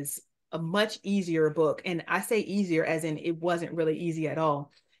was a much easier book. And I say easier as in it wasn't really easy at all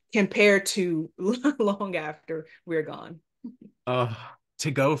compared to Long After We're Gone. uh,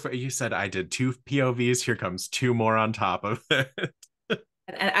 to go for, you said I did two POVs. Here comes two more on top of it.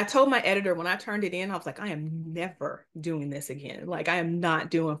 And I told my editor when I turned it in, I was like, I am never doing this again. Like I am not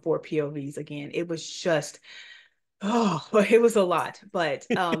doing four POVs again. It was just Oh, it was a lot, but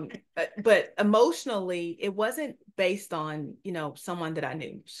emotionally, it wasn't based on, someone that I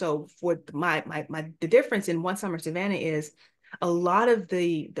knew. So for the difference in One Summer Savannah is a lot of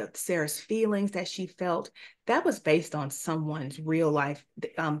the Sarah's feelings that she felt, that was based on someone's real life,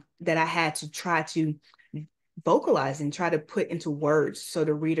 that I had to try to vocalize and try to put into words so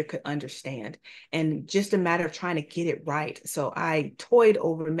the reader could understand. And just a matter of trying to get it right. So I toyed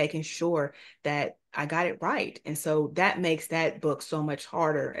over making sure that I got it right. And so that makes that book so much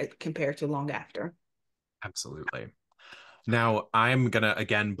harder compared to Long After. Absolutely. Now, I'm gonna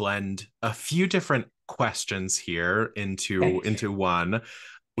again blend a few different questions here into Okay. one.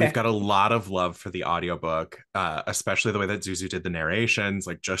 We've Okay. got a lot of love for the audiobook, especially the way that Zuzu did the narrations,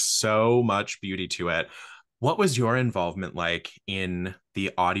 like just so much beauty to it. What was your involvement like in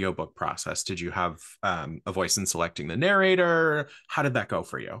the audiobook process? Did you have a voice in selecting the narrator? How did that go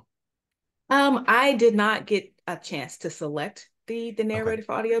for you? I did not get a chance to select the Okay. narrator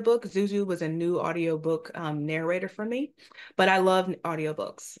for audiobook. Zuzu was a new audiobook narrator for me, but I love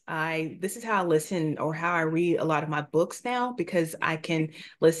audiobooks. This is how I listen or how I read a lot of my books now because I can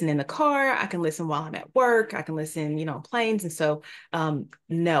listen in the car, I can listen while I'm at work, I can listen, on planes. And so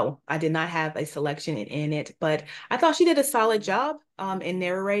no, I did not have a selection in it, but I thought she did a solid job in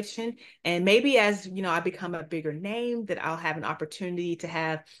narration. And maybe as I become a bigger name, that I'll have an opportunity to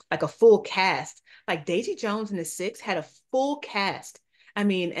have like a full cast. Like Daisy Jones and the Six had a full cast. I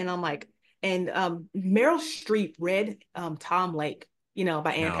mean, and I'm like, and Meryl Streep read Tom Lake, by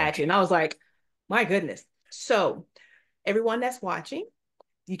Ann No, Patchett. And I was like, my goodness. So everyone that's watching,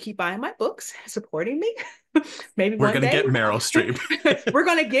 you keep buying my books, supporting me. Maybe we're one gonna day get Meryl Streep. we're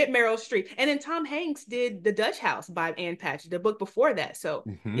gonna get Meryl Streep. And then Tom Hanks did The Dutch House by Ann Patchett, the book before that. So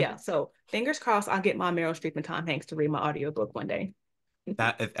Mhm. yeah, so fingers crossed I'll get my Meryl Streep and Tom Hanks to read my audiobook one day.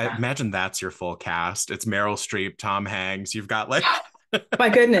 Imagine that's your full cast. It's Meryl Streep, Tom Hanks. You've got like My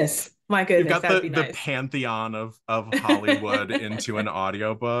goodness. My you've goodness, got that'd be the nice. pantheon of Hollywood into an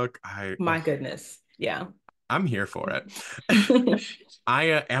audiobook. My goodness. Yeah. I'm here for it.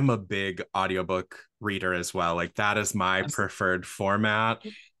 I am a big audiobook reader as well. Like that is my preferred format.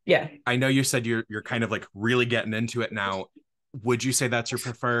 Yeah. I know you said you're kind of like really getting into it now. Would you say that's your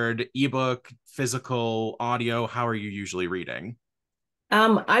preferred ebook, physical, audio? How are you usually reading?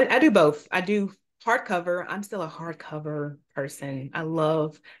 I do both. I do hardcover. I'm still a hardcover person. I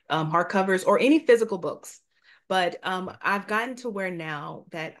love hardcovers or any physical books. But I've gotten to where now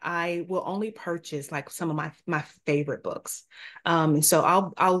that I will only purchase like some of my favorite books. And so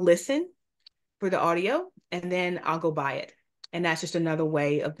I'll listen for the audio and then I'll go buy it. And that's just another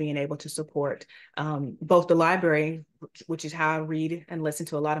way of being able to support both the library, which is how I read and listen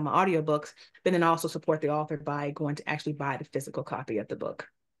to a lot of my audiobooks, but then also support the author by going to actually buy the physical copy of the book.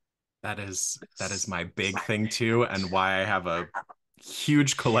 That is my big thing too, and why I have a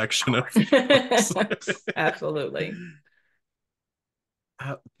huge collection of books. Absolutely.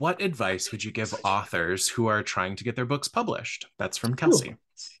 What advice would you give authors who are trying to get their books published? That's from Ooh, Kelsey.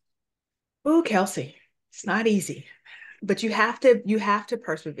 ooh, Kelsey, it's not easy, but you have to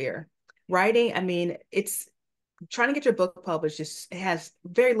persevere. Writing, I mean, it's trying to get your book published just has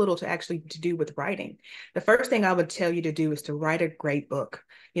very little to actually to do with writing. The first thing I would tell you to do is to write a great book.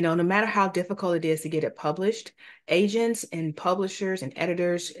 No matter how difficult it is to get it published, agents and publishers and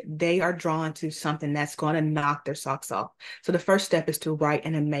editors, they are drawn to something that's going to knock their socks off. So the first step is to write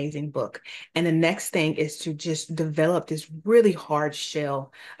an amazing book. And the next thing is to just develop this really hard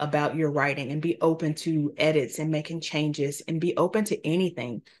shell about your writing and be open to edits and making changes and be open to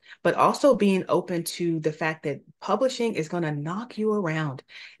anything, but also being open to the fact that publishing is going to knock you around.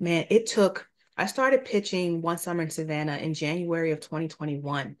 Man, I started pitching One Summer in Savannah in January of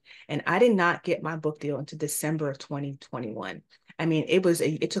 2021, and I did not get my book deal until December of 2021. I mean,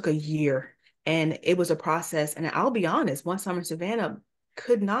 it took a year, and it was a process. And I'll be honest, One Summer in Savannah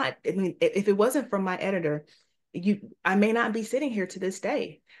could not, I mean, if it wasn't from my editor, I may not be sitting here to this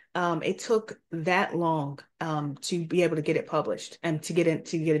day. It took that long to be able to get it published and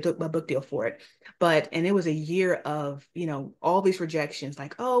a book deal for it. And it was a year of, all these rejections,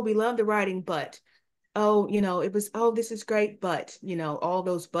 like, oh, we love the writing, but oh, it was, oh, this is great, but all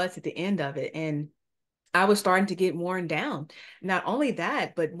those buts at the end of it. And I was starting to get worn down. Not only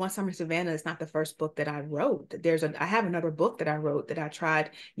that, but One Summer in Savannah is not the first book that I wrote. I have another book that I wrote that I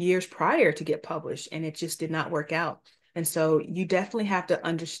tried years prior to get published, and it just did not work out. And so you definitely have to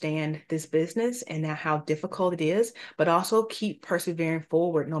understand this business and how difficult it is, but also keep persevering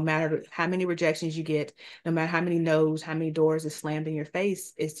forward, no matter how many rejections you get, no matter how many no's, how many doors is slammed in your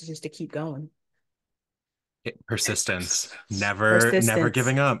face, it's just to keep going. Persistence, never Persistence,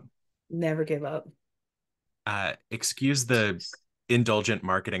 giving up. never give up. Excuse the indulgent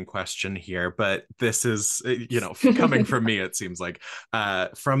marketing question here, but this is, coming from me, it seems like.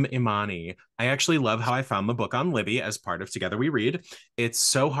 From Imani, I actually love how I found the book on Libby as part of Together We Read. It's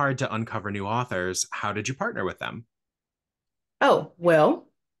so hard to uncover new authors. How did you partner with them? Oh, well,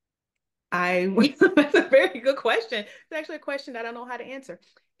 that's a very good question. It's actually a question I don't know how to answer.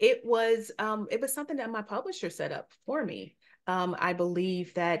 It was something that my publisher set up for me. I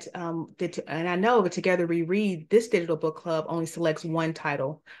believe that and I know that Together We Read, this digital book club only selects one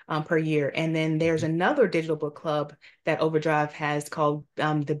title per year, and then there's another digital book club that OverDrive has called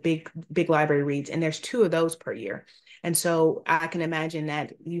the Big Library Reads, and there's two of those per year. And so I can imagine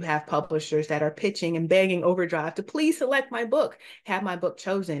that you have publishers that are pitching and begging OverDrive to please select my book, have my book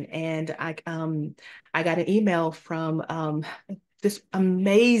chosen. And I got an email from this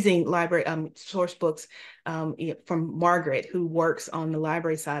amazing library source books from Margaret, who works on the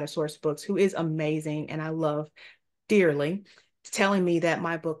library side of source books, who is amazing and I love dearly, telling me that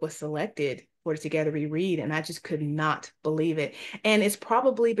my book was selected for Together We Read, and I just could not believe it. And it's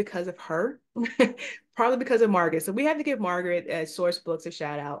probably because of her, probably because of Margaret. So we have to give Margaret at Source Books a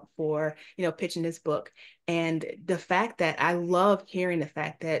shout out for pitching this book. And the fact that I love hearing the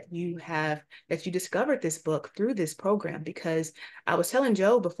fact that you discovered this book through this program, because I was telling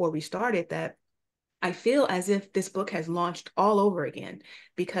Joe before we started that I feel as if this book has launched all over again,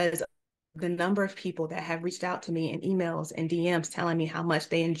 because the number of people that have reached out to me in emails and DMs telling me how much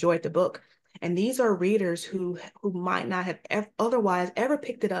they enjoyed the book. And these are readers who might not have otherwise ever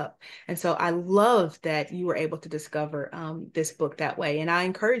picked it up. And so I love that you were able to discover this book that way. And I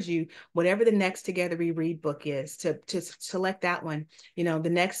encourage you, whatever the next Together We Read book is, to select that one. The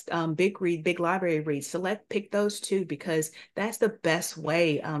next big library read, pick those two, because that's the best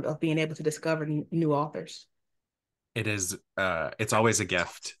way of being able to discover new authors. It's always a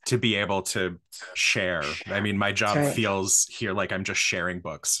gift to be able to share. I mean, my That's job right. feels here like I'm just sharing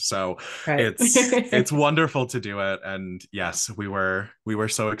books, so Right. it's wonderful to do it. And yes, we were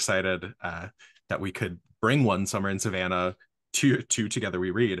so excited that we could bring One Summer in Savannah to Together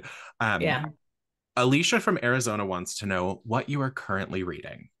We Read. um Yeah. Alicia from Arizona wants to know what you are currently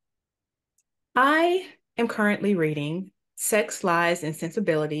reading. I am currently reading Sex, Lies, and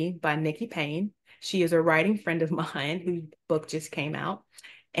Sensibility by Nikki Payne. She is a writing friend of mine whose book just came out.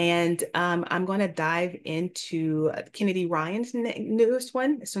 And I'm going to dive into Kennedy Ryan's newest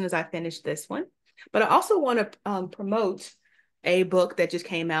one as soon as I finish this one. But I also want to promote a book that just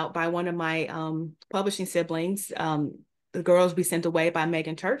came out by one of my publishing siblings. The Girls Be Sent Away by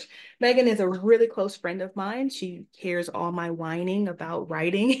Megan Church. Megan is a really close friend of mine. She hears all my whining about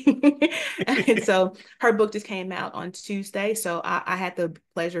writing. And so her book just came out on Tuesday. So I had the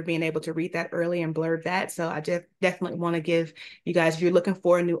pleasure of being able to read that early and blurb that. So I just definitely want to give you guys, if you're looking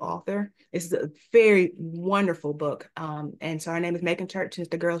for a new author, it's a very wonderful book. And so her name is Megan Church, and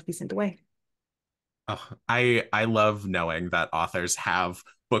it's The Girls Be Sent Away. Oh, I love knowing that authors have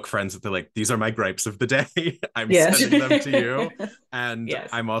book friends that they're like, these are my gripes of the day. I'm Yes. sending them to you. And Yes.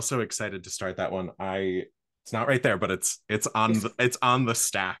 I'm also excited to start that one. It's not right there, but It's, it's on the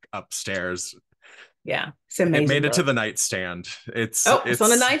stack upstairs. yeah, it's an It amazing made it to book. the nightstand. Oh, it's on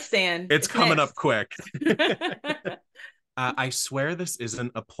the nightstand. It's It's coming up next. quick. I swear this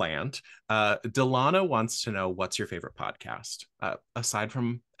isn't a plant. Delana wants to know, what's your favorite podcast? Aside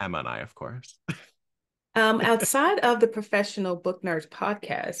from Emma and I, of course. Outside of the Professional Book Nerds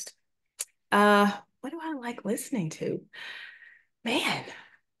podcast, what do I like listening to? Man,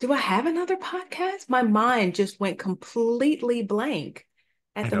 do I have another podcast? My mind just went completely blank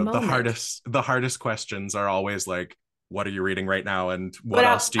I at the know moment. the hardest questions are always like, what are you reading right now, and But what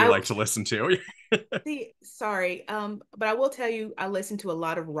else do you I like to listen to? see, sorry, but I will tell you, I listen to a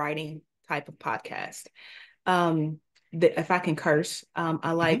lot of writing type of podcast. Um, if I can curse, I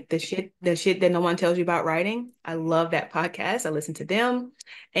Mhm. like the shit that no one tells you about writing. I love that podcast. I listen to them.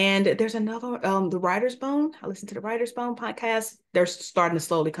 And there's another, the Writer's Bone. I listen to the Writer's Bone podcast. They're starting to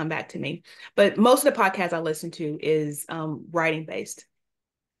slowly come back to me. But most of the podcasts I listen to is writing based.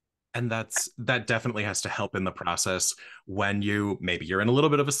 And that definitely has to help in the process when maybe you're in a little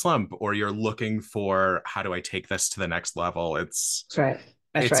bit of a slump, or you're looking for, how do I take this to the next level? That's right.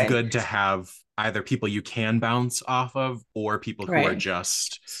 That's It's right. good to have either people you can bounce off of, or people who are Right.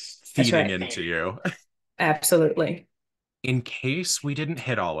 just That's feeding right. into you. Absolutely. In case we didn't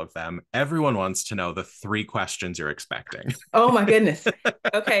hit all of them, everyone wants to know the three questions you're expecting. Oh my goodness.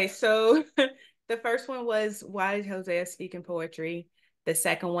 Okay, so the first one was, why did Hosea speak in poetry? The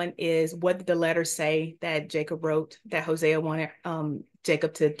second one is, what did the letter say that Jacob wrote that Hosea wanted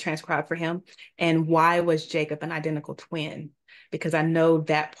Jacob to transcribe for him? And why was Jacob an identical twin? Because I know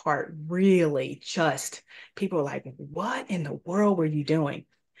that part really just, people are like, what in the world were you doing?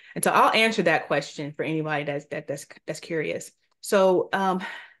 And so I'll answer that question for anybody that's curious. So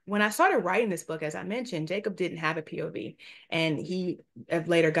when I started writing this book, as I mentioned, Jacob didn't have a POV, and he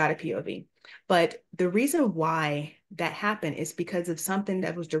later got a POV. But the reason why that happened is because of something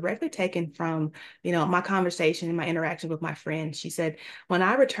that was directly taken from, my conversation and my interaction with my friend. She said, when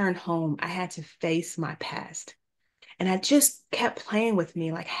I returned home, I had to face my past. And I just kept playing with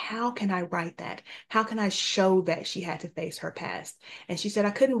me, like, how can I write that? How can I show that she had to face her past? And she said,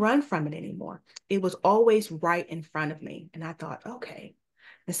 I couldn't run from it anymore. It was always right in front of me. And I thought, okay,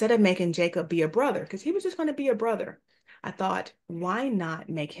 instead of making Jacob be a brother, because he was just going to be a brother, I thought, why not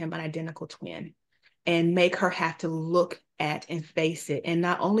make him an identical twin and make her have to look at and face it, and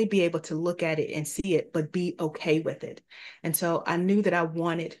not only be able to look at it and see it, but be okay with it. And so I knew that I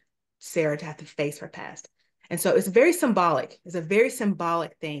wanted Sarah to have to face her past. And so it's very symbolic. It's a very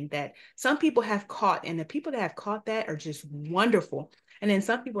symbolic thing that some people have caught, and the people that have caught that are just wonderful. And then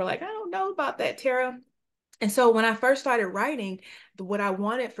some people are like, I don't know about that, Tara. And so when I first started writing, what I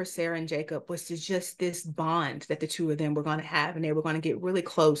wanted for Sarah and Jacob was to just this bond that the two of them were going to have, and they were going to get really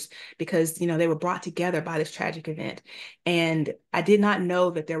close because, they were brought together by this tragic event. And I did not know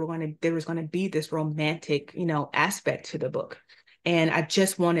that there was going to be this romantic, aspect to the book. And I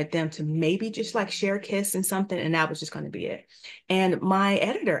just wanted them to maybe just like share a kiss and something, and that was just going to be it. And my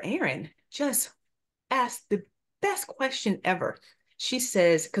editor, Erin, just asked the best question ever. She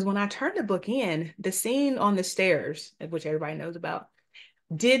says, because when I turned the book in, the scene on the stairs, which everybody knows about,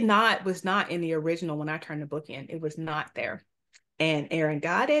 was not in the original when I turned the book in. It was not there. And Erin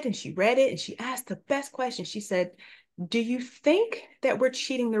got it and she read it and she asked the best question. She said, do you think that we're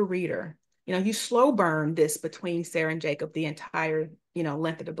cheating the reader? You slow burn this between Sarah and Jacob the entire,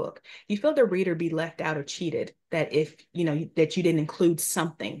 length of the book. You feel the reader be left out or cheated that if, that you didn't include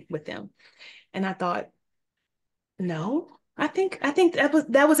something with them. And I thought, no, I think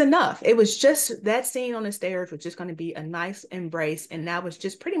that was enough. It was just that scene on the stairs was just going to be a nice embrace, and that was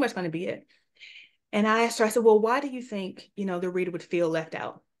just pretty much going to be it. And I asked her, I said, well, why do you think, the reader would feel left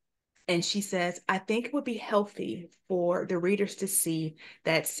out? And she says, I think it would be healthy for the readers to see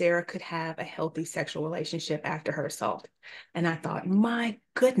that Sarah could have a healthy sexual relationship after her assault. And I thought, my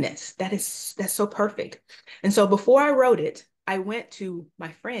goodness, that's so perfect. And so before I wrote it, I went to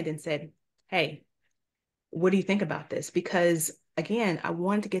my friend and said, hey, what do you think about this? Because again, I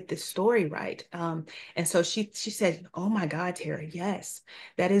wanted to get this story right. And so she said, "Oh my God, Terry, yes,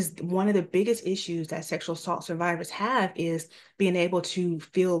 that is one of the biggest issues that sexual assault survivors have is being able to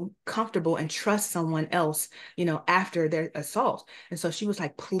feel comfortable and trust someone else, after their assault." And so she was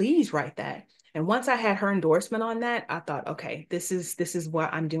like, "Please write that." And once I had her endorsement on that, I thought, okay, this is why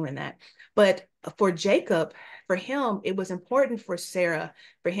I'm doing that. But for Jacob, for him, it was important for Sarah,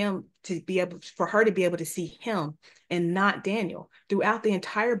 for her to be able to see him and not Daniel. Throughout the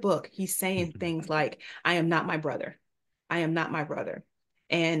entire book, he's saying things like, "I am not my brother. I am not my brother."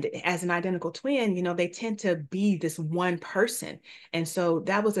 And as an identical twin, they tend to be this one person. And so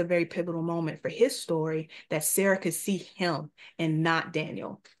that was a very pivotal moment for his story, that Sarah could see him and not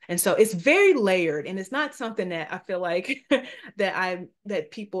Daniel. And so it's very layered, and it's not something that I feel like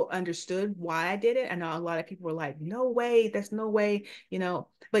that people understood why I did it. I know a lot of people were like, "No way, that's no way,"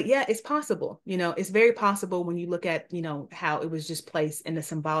 but yeah, it's possible. It's very possible when you look at, how it was just placed and the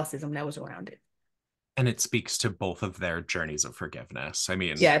symbolicism that was around it. And it speaks to both of their journeys of forgiveness. I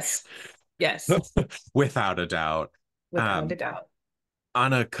mean, Yes. Yes. without a doubt. Without a Um, doubt.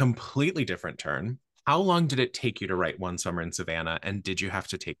 on a completely different turn, how long did it take you to write One Summer in Savannah, and did you have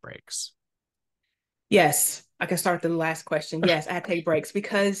to take breaks? Yes, I can start the last question. Yes, I take breaks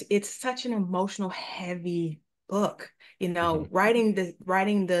because it's such an emotional, heavy book. Mhm. Writing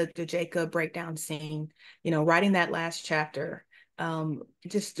the Jacob breakdown scene, writing that last chapter.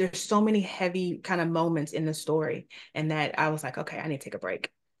 Just there's so many heavy kind of moments in the story, and that I was like, okay, I need to take a break.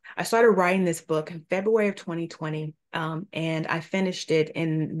 I started writing this book in February of 2020, and I finished it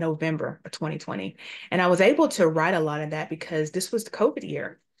in November of 2020. And I was able to write a lot of that because this was the COVID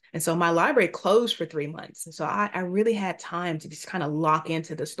year. And so my library closed for 3 months. And so I really had time to just kind of lock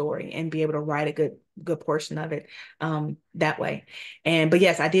into the story and be able to write a good portion of it that way. But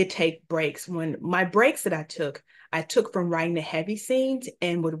yes, I did take breaks. When my breaks that I took from writing the heavy scenes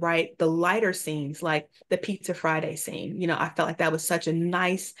and would write the lighter scenes, like the Pizza Friday scene. I felt like that was such a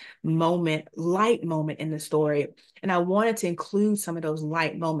nice moment, light moment in the story. And I wanted to include some of those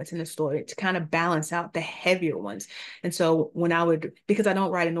light moments in the story to kind of balance out the heavier ones. And so because I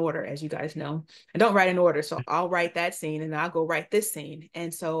don't write in order, as you guys know, I don't write in order. So I'll write that scene and I'll go write this scene.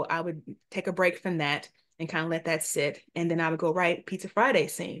 And so I would take a break from that and kind of let that sit. And then I would go write Pizza Friday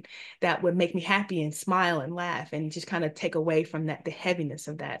scene that would make me happy and smile and laugh and just kind of take away from the heaviness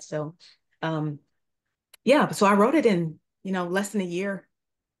of that. So, um, yeah, so I wrote it in, less than a year.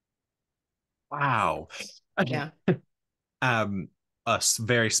 Wow. Yeah. Um,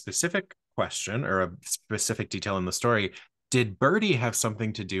 very specific question or a specific detail in the story. Did Birdie have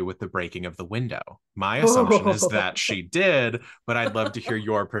something to do with the breaking of the window? My assumption is that she did, but I'd love to hear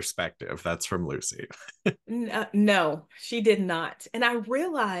your perspective. That's from Lucy. No, she did not. And I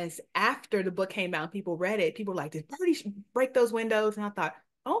realized after the book came out, people read it, people were like, "Did Birdie break those windows?" And I thought,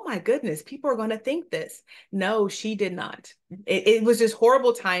 "Oh my goodness, people are going to think this." No, she did not. It was just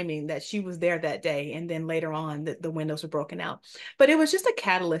horrible timing that she was there that day. And then later on, the windows were broken out. But it was just a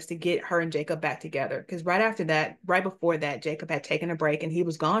catalyst to get her and Jacob back together. Because right before that, Jacob had taken a break and he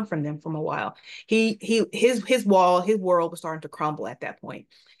was gone from them for a while. His world was starting to crumble at that point.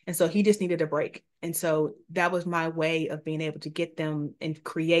 And so he just needed a break. And so that was my way of being able to get them and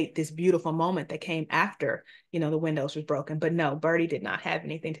create this beautiful moment that came after, the windows was broken. But no, Birdie did not have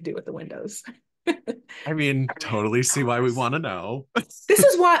anything to do with the windows. I mean, totally see why we want to know. This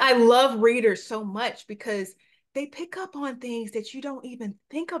is why I love readers so much, because they pick up on things that you don't even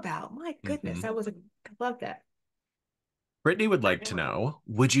think about. My goodness, Mhm. I love that. Brittany would like to know,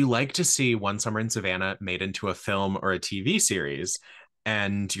 would you like to see One Summer in Savannah made into a film or a TV series?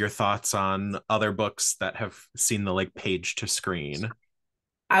 And your thoughts on other books that have seen the like page to screen.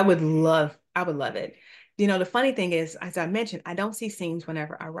 I would love it. The funny thing is, as I mentioned, I don't see scenes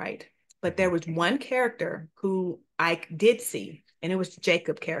whenever I write, but there Mhm. was one character who I did see, and it was the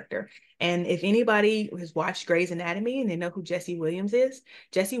Jacob character. And if anybody has watched Grey's Anatomy and they know who Jesse Williams is,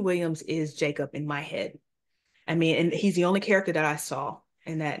 Jesse Williams is Jacob in my head. I mean, and he's the only character that I saw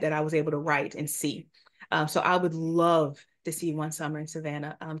and that I was able to write and see. So I would love to see One Summer in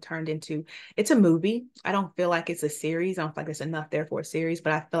Savannah turned into. It's a movie. I don't feel like it's a series. I don't feel like there's enough there for a series,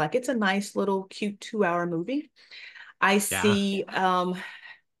 but I feel like it's a nice little cute 2 hour movie. I Yeah. see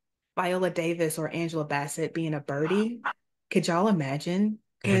Viola Davis or Angela Bassett being a birdie. Could y'all imagine?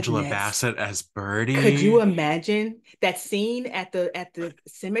 Angela Goodness. Bassett as Could you Birdie. imagine that scene at the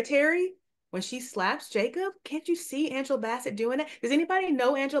cemetery when she slaps Jacob? Can't you see Angela Bassett doing that? Does anybody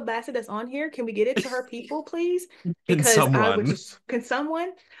know Angela Bassett that's on here? Can we get it to her people, please? Can Because someone? can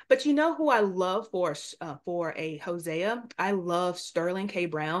someone? But you know who I love for a Hosea? I love Sterling K.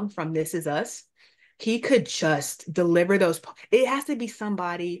 Brown from This Is Us. he could just deliver those. It has to be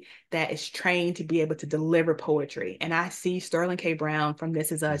somebody that is trained to be able to deliver poetry. And I see Sterling K. Brown from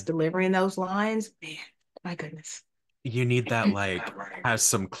This Is Us delivering those lines. Man, my goodness. You need that, like, has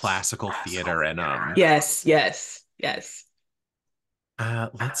some classical theater in them. Yes, yes, yes.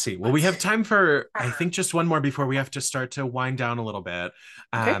 Let's see. Well, we have time for, I think, just one more before we have to start to wind down a little bit.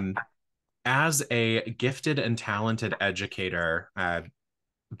 Okay. As a gifted and talented educator,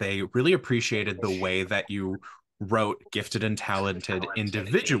 they really appreciated the way that you wrote gifted and talented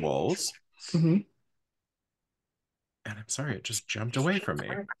individuals. Mhm. And I'm sorry, it just jumped away from me.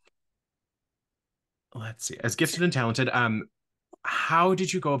 Let's see. As gifted and talented, how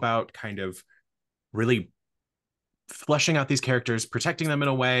did you go about kind of really fleshing out these characters, protecting them in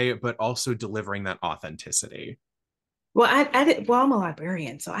a way, but also delivering that authenticity? Well, I did, well, I'm a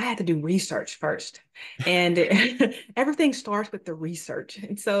librarian, so I had to do research first. And everything starts with the research.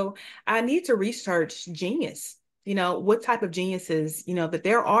 And so I need to research genius, what type of geniuses, that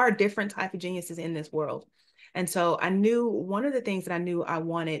there are different type of geniuses in this world. And so I knew one of the things that I knew I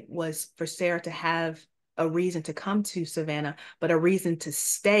wanted was for Sarah to have a reason to come to Savannah, but a reason to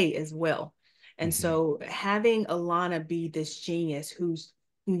stay as well. And Mhm. so having Alana be this genius who's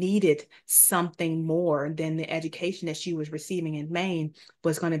needed something more than the education that she was receiving in Maine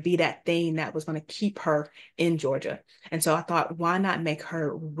was going to be that thing that was going to keep her in Georgia. And so I thought, why not make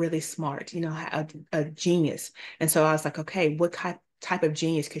her really smart, a genius? And so I was like, okay, what type of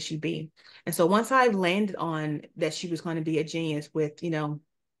genius could she be? And so once I landed on that she was going to be a genius with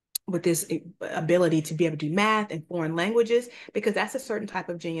this ability to be able to do math and foreign languages, because that's a certain type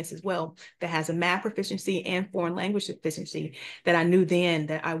of genius as well that has a math proficiency and foreign language proficiency, that I knew then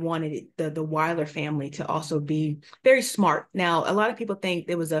that I wanted the Weiler family to also be very smart. Now, a lot of people think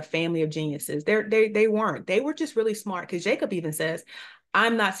there was a family of geniuses. They weren't. They were just really smart, because Jacob even says,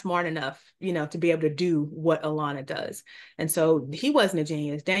 I'm not smart enough, to be able to do what Alana does. And so he wasn't a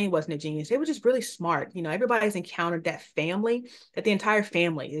genius. Danny wasn't a genius. They were just really smart. Everybody's encountered that family, that the entire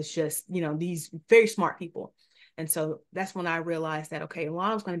family is just, these very smart people. And so that's when I realized that, okay,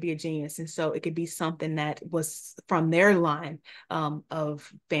 Alana's going to be a genius. And so it could be something that was from their line of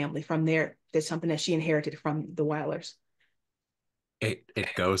family, there's something that she inherited from the Weilers. It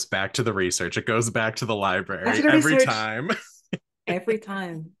goes back to the research. It goes back to the After library the every research, time. every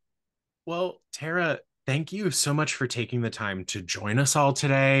time. Well, Terah, thank you so much for taking the time to join us all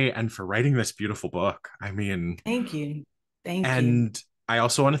today and for writing this beautiful book. I mean, Thank you. Thank you. and I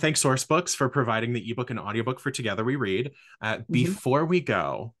also want to thank Sourcebooks for providing the ebook and audiobook for Together We Read. Mhm. Before we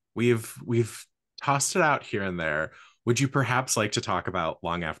go, we've tossed it out here and there. Would you perhaps like to talk about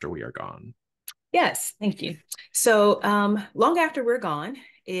Long After We Are Gone? Yes, thank you. So, Long After We're Gone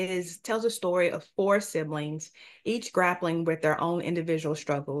tells a story of four siblings, each grappling with their own individual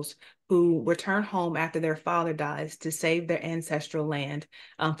struggles, who return home after their father dies to save their ancestral land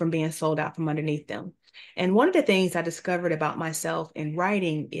from being sold out from underneath them. And one of the things I discovered about myself in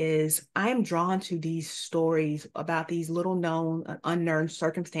writing is I am drawn to these stories about these little known, unknown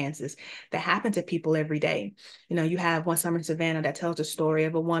circumstances that happen to people every day. You have One Summer in Savannah that tells the story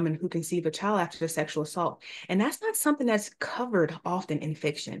of a woman who conceived a child after a sexual assault. And that's not something that's covered often in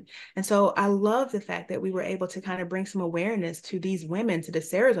fiction. And so I love the fact that we were able to kind of bring some awareness to these women, to the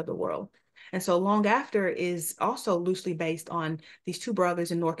Sarahs of the world. And so Long After is also loosely based on these two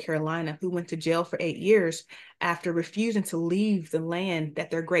brothers in North Carolina who went to jail for 8 years after refusing to leave the land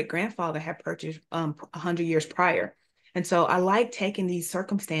that their great grandfather had purchased 100 years prior. And so I like taking these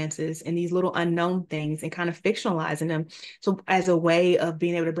circumstances and these little unknown things and kind of fictionalizing them. So as a way of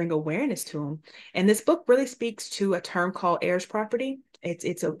being able to bring awareness to them. And this book really speaks to a term called heirs property.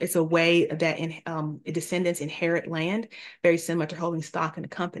 It's a way that descendants inherit land, very similar to holding stock in a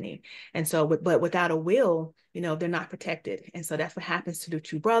company. And so, but without a will, they're not protected. And so that's what happens to the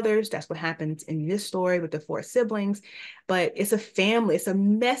two brothers. That's what happens in this story with the four siblings. But it's a family. It's a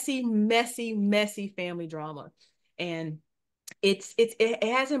messy, messy, messy family drama. And it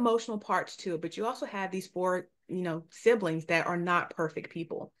has emotional parts to it, but you also have these four, siblings that are not perfect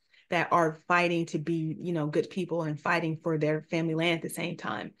people, that are fighting to be, good people and fighting for their family land at the same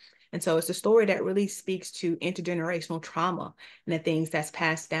time. And so it's a story that really speaks to intergenerational trauma and the things that's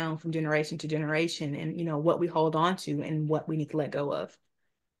passed down from generation to generation, and what we hold on to and what we need to let go of.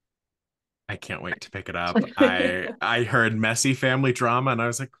 I can't wait to pick it up. I heard messy family drama and I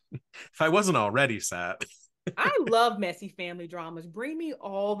was like, if I wasn't already sad. I love messy family dramas. Bring me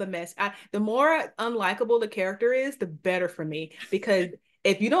all the mess. The more unlikable the character is, the better for me. Because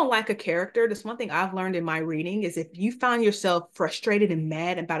if you don't like a character, that's one thing I've learned in my reading is if you find yourself frustrated and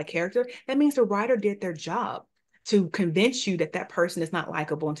mad about a character, that means the writer did their job. to convince you that that person is not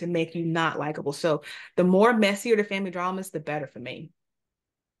likable and to make you not likable. So the more messier the family dramas, the better for me.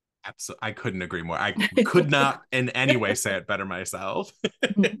 Absolutely. I couldn't agree more. I could not in any way say it better myself.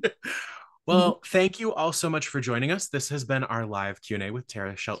 Mhm. Well, thank you all so much for joining us. This has been our live Q&A with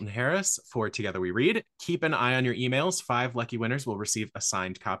Terah Shelton Harris for Together We Read. Keep an eye on your emails. 5 lucky winners will receive a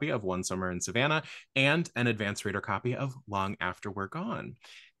signed copy of One Summer in Savannah and an advanced reader copy of Long After We're Gone.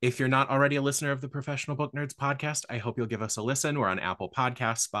 If you're not already a listener of the Professional Book Nerds podcast, I hope you'll give us a listen. We're on Apple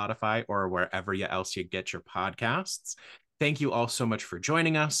Podcasts, Spotify, or wherever else you get your podcasts. Thank you all so much for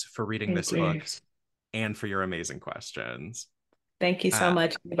joining us, for reading Thank this you. book, and for your amazing questions. Thank you so Uh,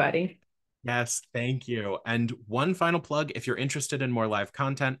 much, everybody. Yes, thank you. And one final plug, if you're interested in more live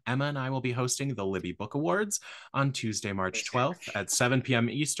content, Emma and I will be hosting the Libby Book Awards on Tuesday, March 12th at 7 p.m.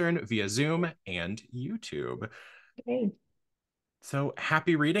 Eastern via Zoom and YouTube. Okay. So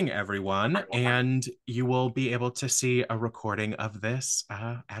happy reading, everyone. And you will be able to see a recording of this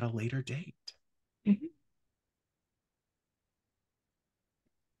at a later date. Mhm.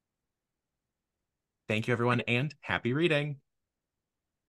 Thank you, everyone, and happy reading.